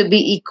to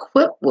be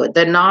equipped with,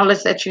 the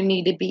knowledge that you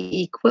need to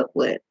be equipped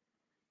with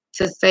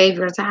to save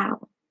your time,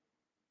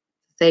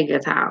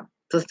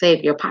 to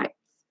save your pipe.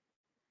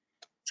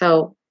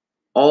 So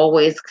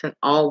always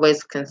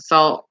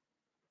consult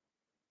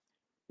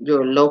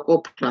your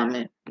local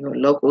plumbing, your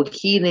local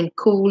heating,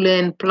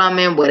 cooling,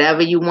 plumbing,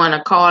 whatever you want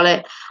to call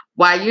it.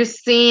 While you're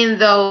seeing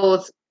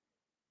those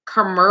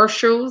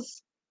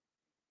commercials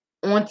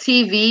on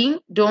TV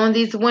during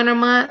these winter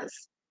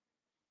months,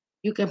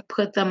 you can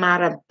put them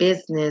out of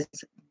business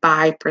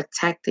by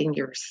protecting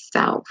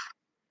yourself.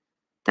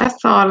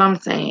 That's all I'm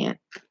saying.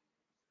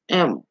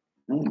 And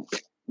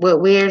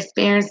what we're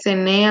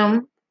experiencing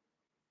now,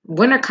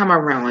 winter come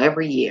around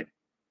every year.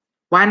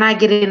 Why not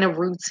get in a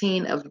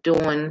routine of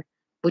doing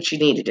what you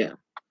need to do?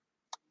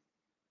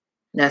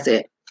 That's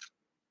it.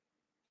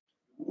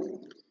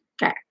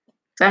 Okay.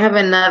 So I have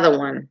another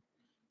one.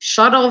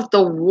 Shut off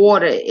the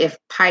water if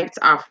pipes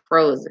are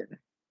frozen.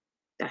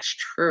 That's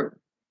true.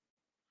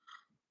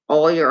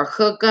 All your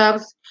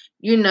hookups,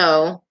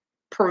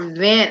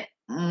 prevent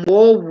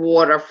more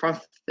water from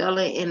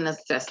filling in the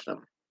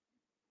system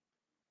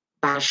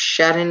by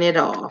shutting it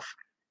off.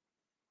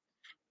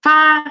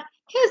 Fine.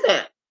 Here's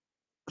it.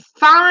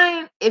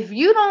 Fine if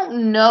you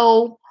don't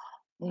know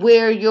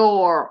where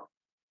your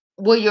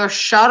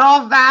shut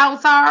off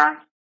valves are.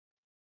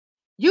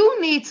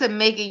 You need to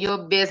make it your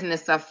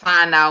business to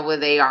find out where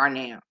they are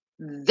now.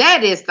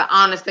 That is the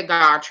honest to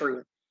God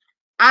truth.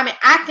 I mean,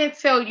 I can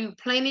tell you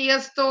plenty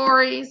of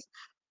stories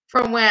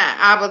from when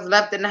I was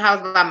left in the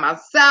house by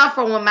myself,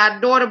 or when my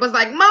daughter was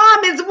like, "Mom,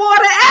 it's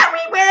water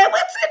everywhere.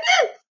 What's in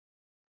this?"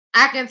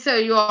 I can tell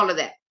you all of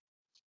that.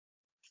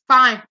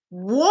 Fine.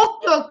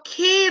 Walk your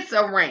kids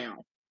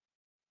around.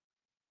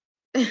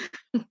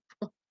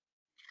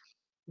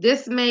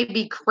 This may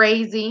be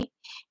crazy.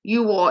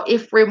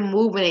 If we're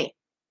moving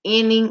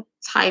any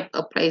type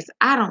of place,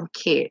 I don't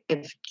care.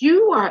 If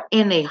you are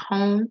in a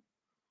home,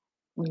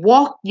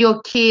 walk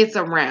your kids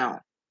around.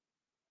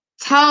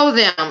 Tell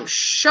them,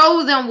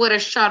 show them what a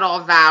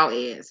shut-off valve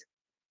is.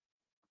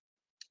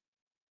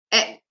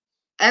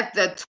 At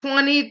the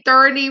 20,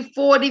 30,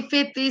 40,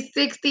 50,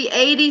 60,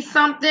 80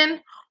 something,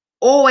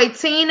 or a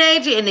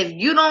teenager, and if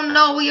you don't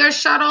know where your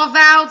shut-off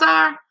valves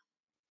are,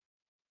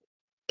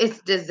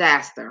 it's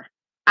disaster.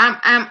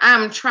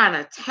 I'm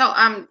trying to tell.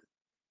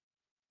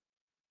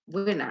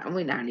 We're not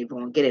even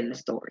gonna get in the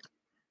story.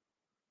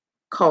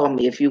 Call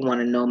me if you want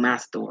to know my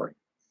story.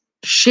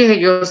 Share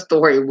your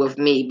story with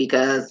me,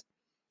 because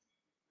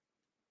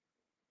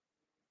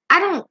I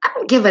don't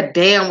give a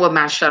damn what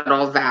my shut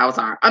off valves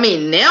are. I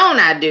mean, now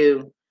I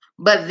do,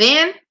 but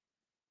then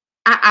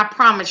I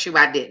promise you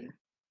I didn't.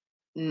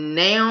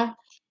 Now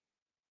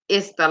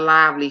it's the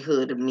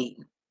livelihood of me.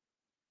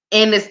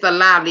 And it's the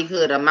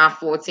livelihood of my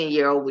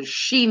 14-year-old, which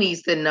she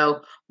needs to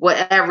know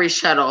what every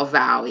shut off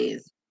valve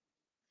is.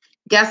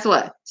 Guess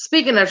what?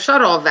 Speaking of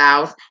shut-off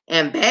valves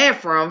and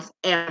bathrooms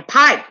and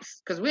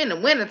pipes, because we're in the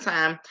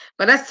wintertime,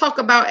 but let's talk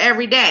about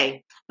every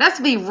day.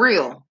 Let's be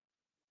real.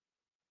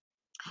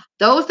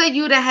 Those of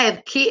you that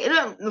have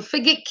kids,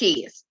 forget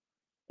kids.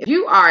 If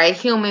you are a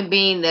human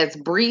being that's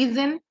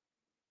breathing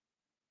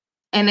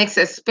and it's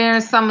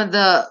experiencing some of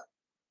the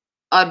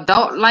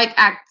adult-like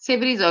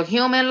activities or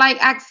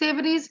human-like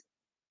activities,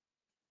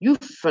 you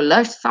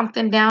flush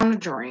something down the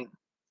drain.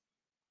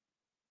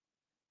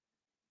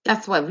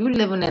 Guess what? If you're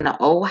living in an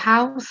old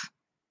house,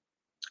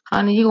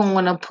 honey, you're gonna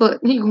want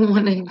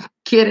to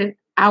get it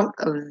out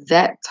of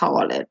that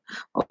toilet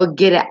or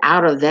get it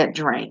out of that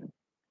drain.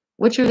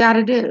 What you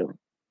gotta do?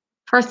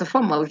 First and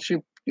foremost,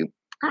 you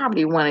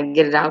probably want to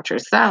get it out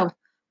yourself,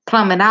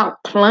 plumb it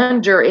out,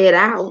 plunger it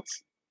out,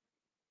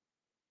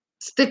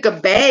 stick a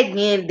bag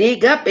in,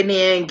 dig up in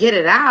there and get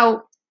it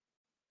out,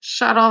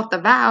 shut off the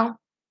valve,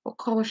 will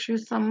cost you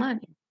some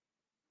money.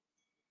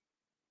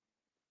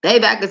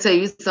 Baby, I could tell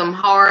you some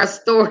horror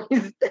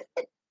stories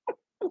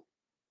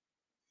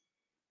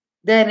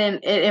that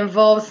it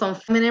involves some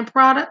feminine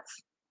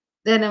products,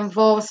 that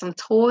involves some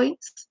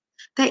toys,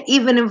 that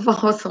even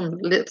involves some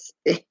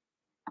lipstick.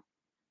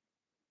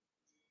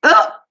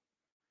 Oh,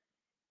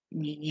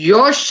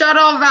 your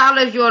shut-off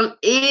valve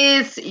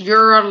is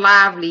your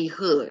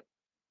livelihood.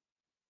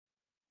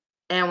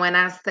 And when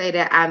I say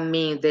that, I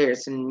mean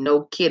there's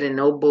no kid and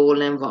no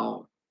bull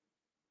involved.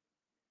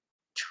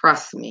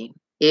 Trust me.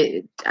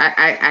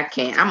 I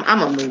can't. I'm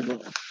gonna move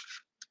on.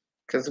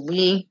 Because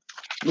we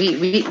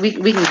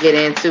can get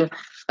into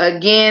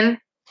again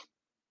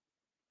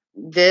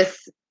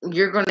this.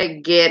 You're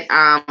gonna get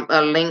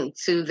a link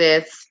to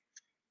this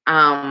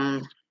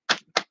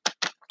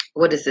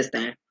what is this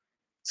thing?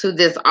 To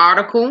this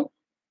article.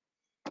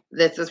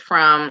 This is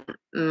from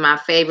my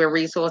favorite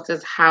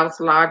resources, House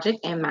Logic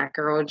and my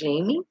girl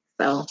Jamie.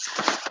 So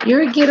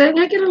you'll get a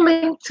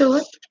link to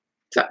it.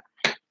 So,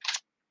 all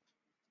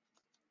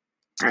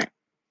right.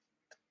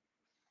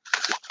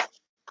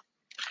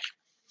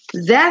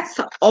 That's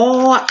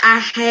all I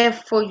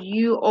have for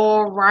you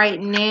all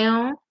right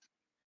now.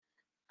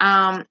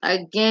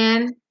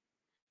 Again,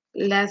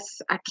 I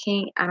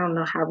don't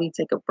know how we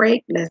take a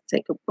break. Let's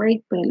take a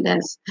break, but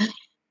let's,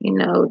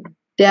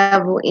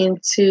 delve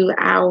into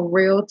our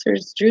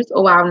realtor's juice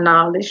or our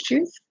knowledge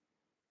juice.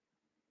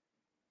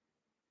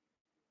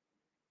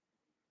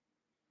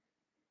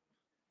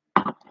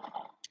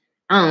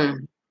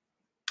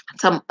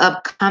 Some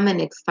upcoming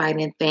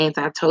exciting things.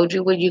 I told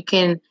you where you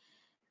can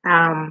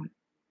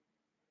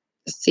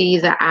see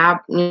the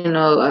app,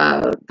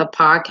 the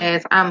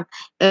podcast.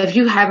 If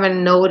you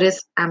haven't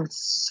noticed, I'm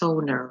so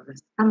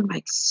nervous. I'm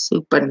like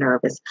super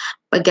nervous.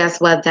 But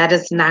guess what? That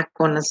is not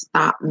going to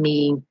stop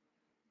me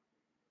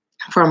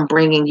from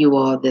bringing you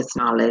all this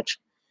knowledge.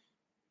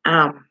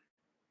 A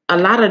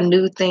lot of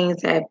new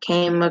things have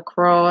came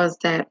across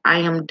that I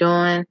am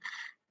doing.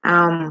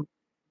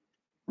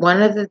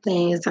 One of the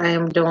things I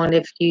am doing,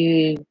 if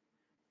you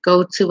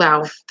go to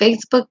our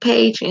Facebook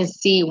page and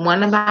see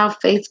one of our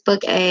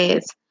Facebook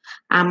ads,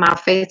 our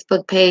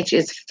Facebook page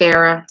is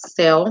Farah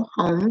Sell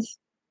Homes.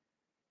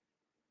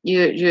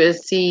 You'll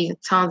see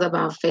tons of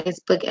our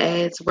Facebook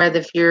ads, whether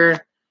if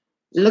you're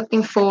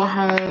looking for a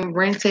home,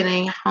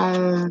 renting a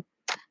home,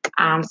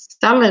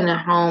 selling a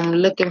home,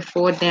 looking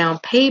for down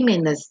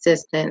payment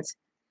assistance,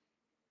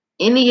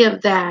 any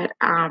of that,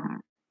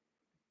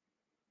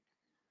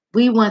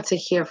 we want to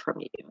hear from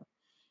you.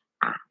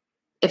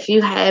 If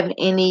you have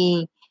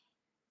any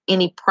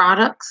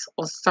products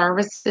or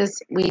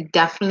services, we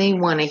definitely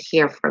want to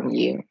hear from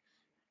you.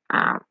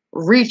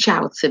 Reach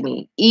out to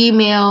me,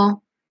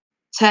 email,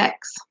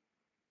 text,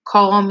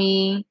 call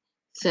me,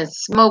 send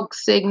smoke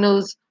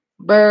signals,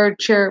 bird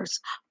chirps,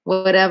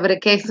 whatever the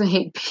case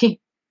may be,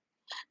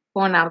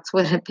 on our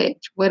Twitter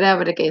page,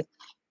 whatever the case.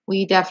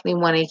 We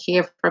definitely want to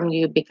hear from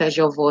you because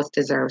your voice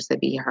deserves to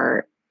be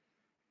heard.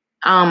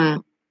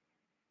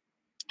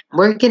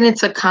 We're getting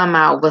to come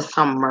out with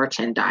some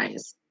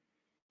merchandise.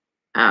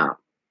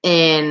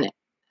 And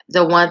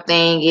the one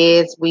thing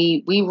is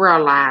we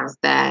realize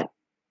that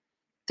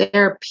there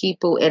are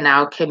people in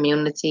our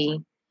community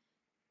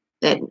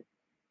that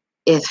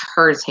is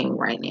hurting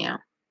right now.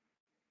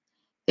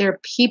 There are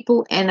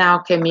people in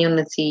our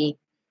community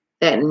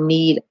that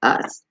need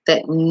us,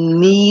 that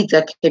need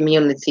the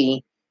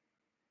community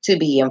to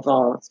be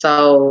involved.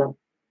 So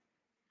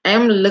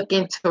I'm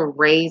looking to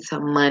raise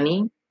some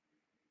money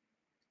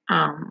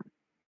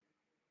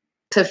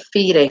to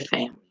feed a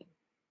family.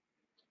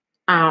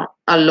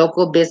 A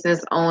local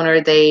business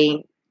owner,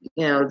 they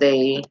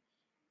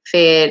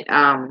fed,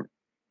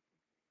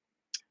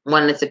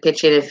 wanted to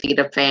pitch in and feed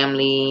a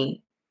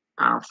family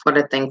for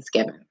the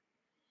Thanksgiving.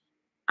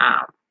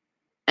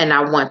 And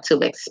I want to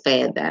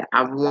expand that.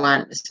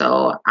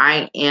 So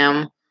I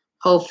am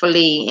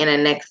hopefully in the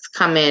next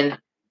coming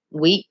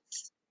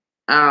weeks.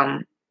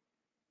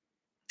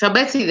 So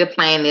basically the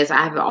plan is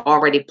I have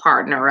already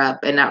partnered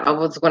up, and I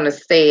was going to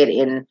say it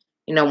in,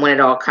 when it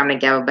all come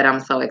together, but I'm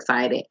so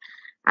excited.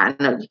 I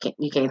know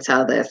you can't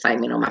tell the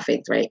excitement on my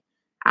face, right?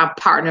 I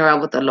partner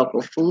up with a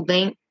local food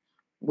bank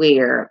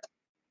where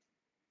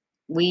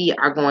we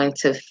are going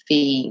to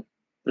feed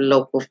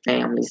local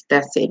families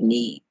that's in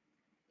need.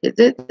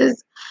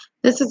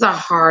 This is a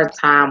hard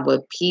time where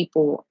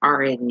people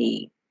are in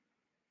need.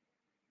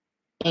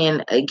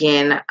 And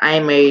again,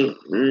 I'm a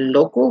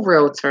local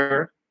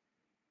realtor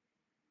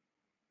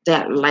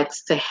that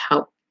likes to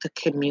help the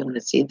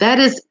community. That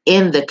is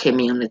in the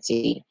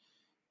community.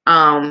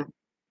 Um,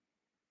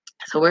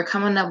 so we're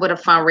coming up with a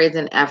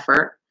fundraising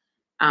effort.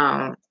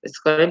 It's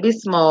going to be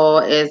small.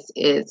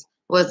 It's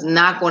was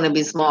not going to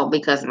be small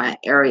because my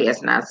area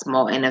is not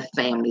small and the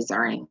families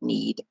are in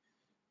need.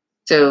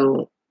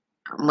 So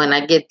when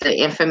I get the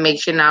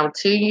information out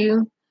to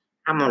you,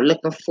 I'm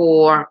looking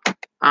for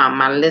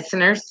my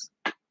listeners,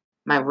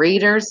 my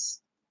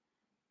readers,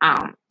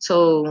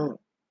 to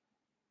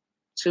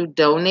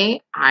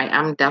donate.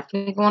 I'm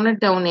definitely going to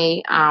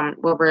donate.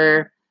 Where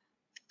we're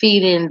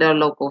feeding the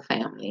local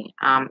family.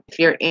 If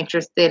you're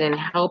interested in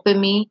helping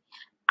me,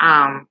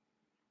 um,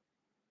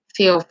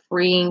 feel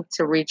free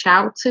to reach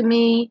out to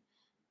me.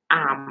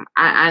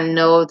 I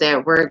know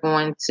that we're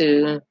going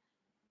to,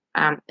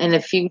 in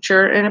the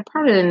future, and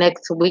probably the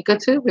next week or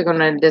two, we're going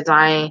to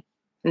design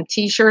some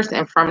T-shirts,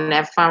 and from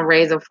that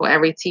fundraiser for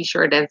every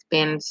T-shirt that's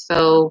been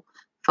sold,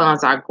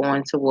 funds are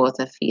going towards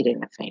a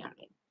feeding the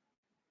family.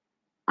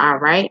 All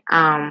right.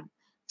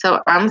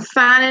 So I'm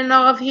signing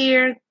off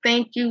here.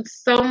 Thank you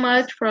so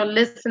much for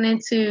listening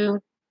to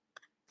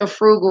the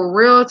Frugal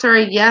Realtor.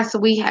 Yes,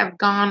 we have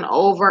gone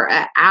over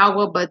an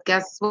hour, but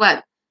guess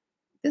what?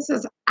 This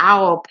is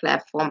our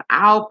platform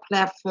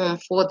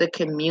for the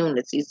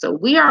community. So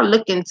we are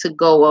looking to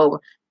go over.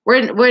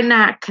 We're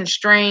not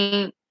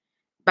constrained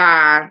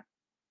by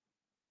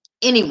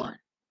anyone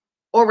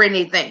or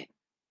anything.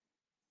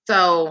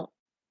 So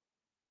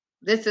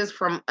this is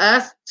from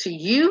us to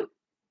you,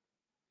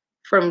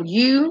 from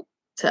you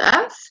to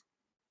us.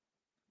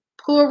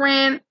 Pour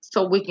in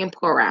so we can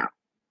pour out.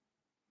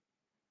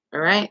 All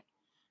right.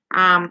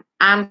 I'm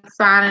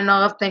signing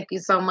off. Thank you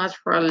so much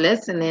for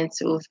listening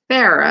to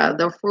Farah,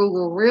 the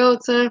Frugal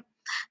Realtor,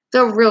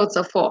 the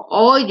realtor for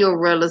all your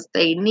real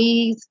estate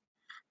needs.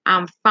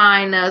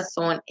 Find us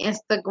on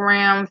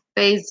Instagram,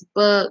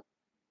 Facebook,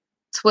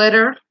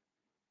 Twitter,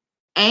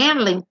 and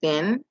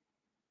LinkedIn.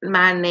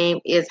 My name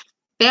is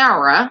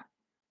Farah,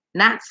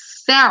 not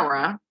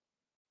Sarah,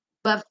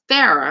 but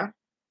Farah.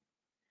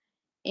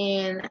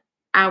 And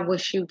I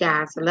wish you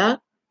guys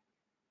luck,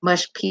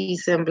 much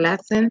peace and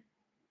blessing.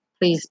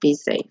 Please be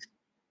safe.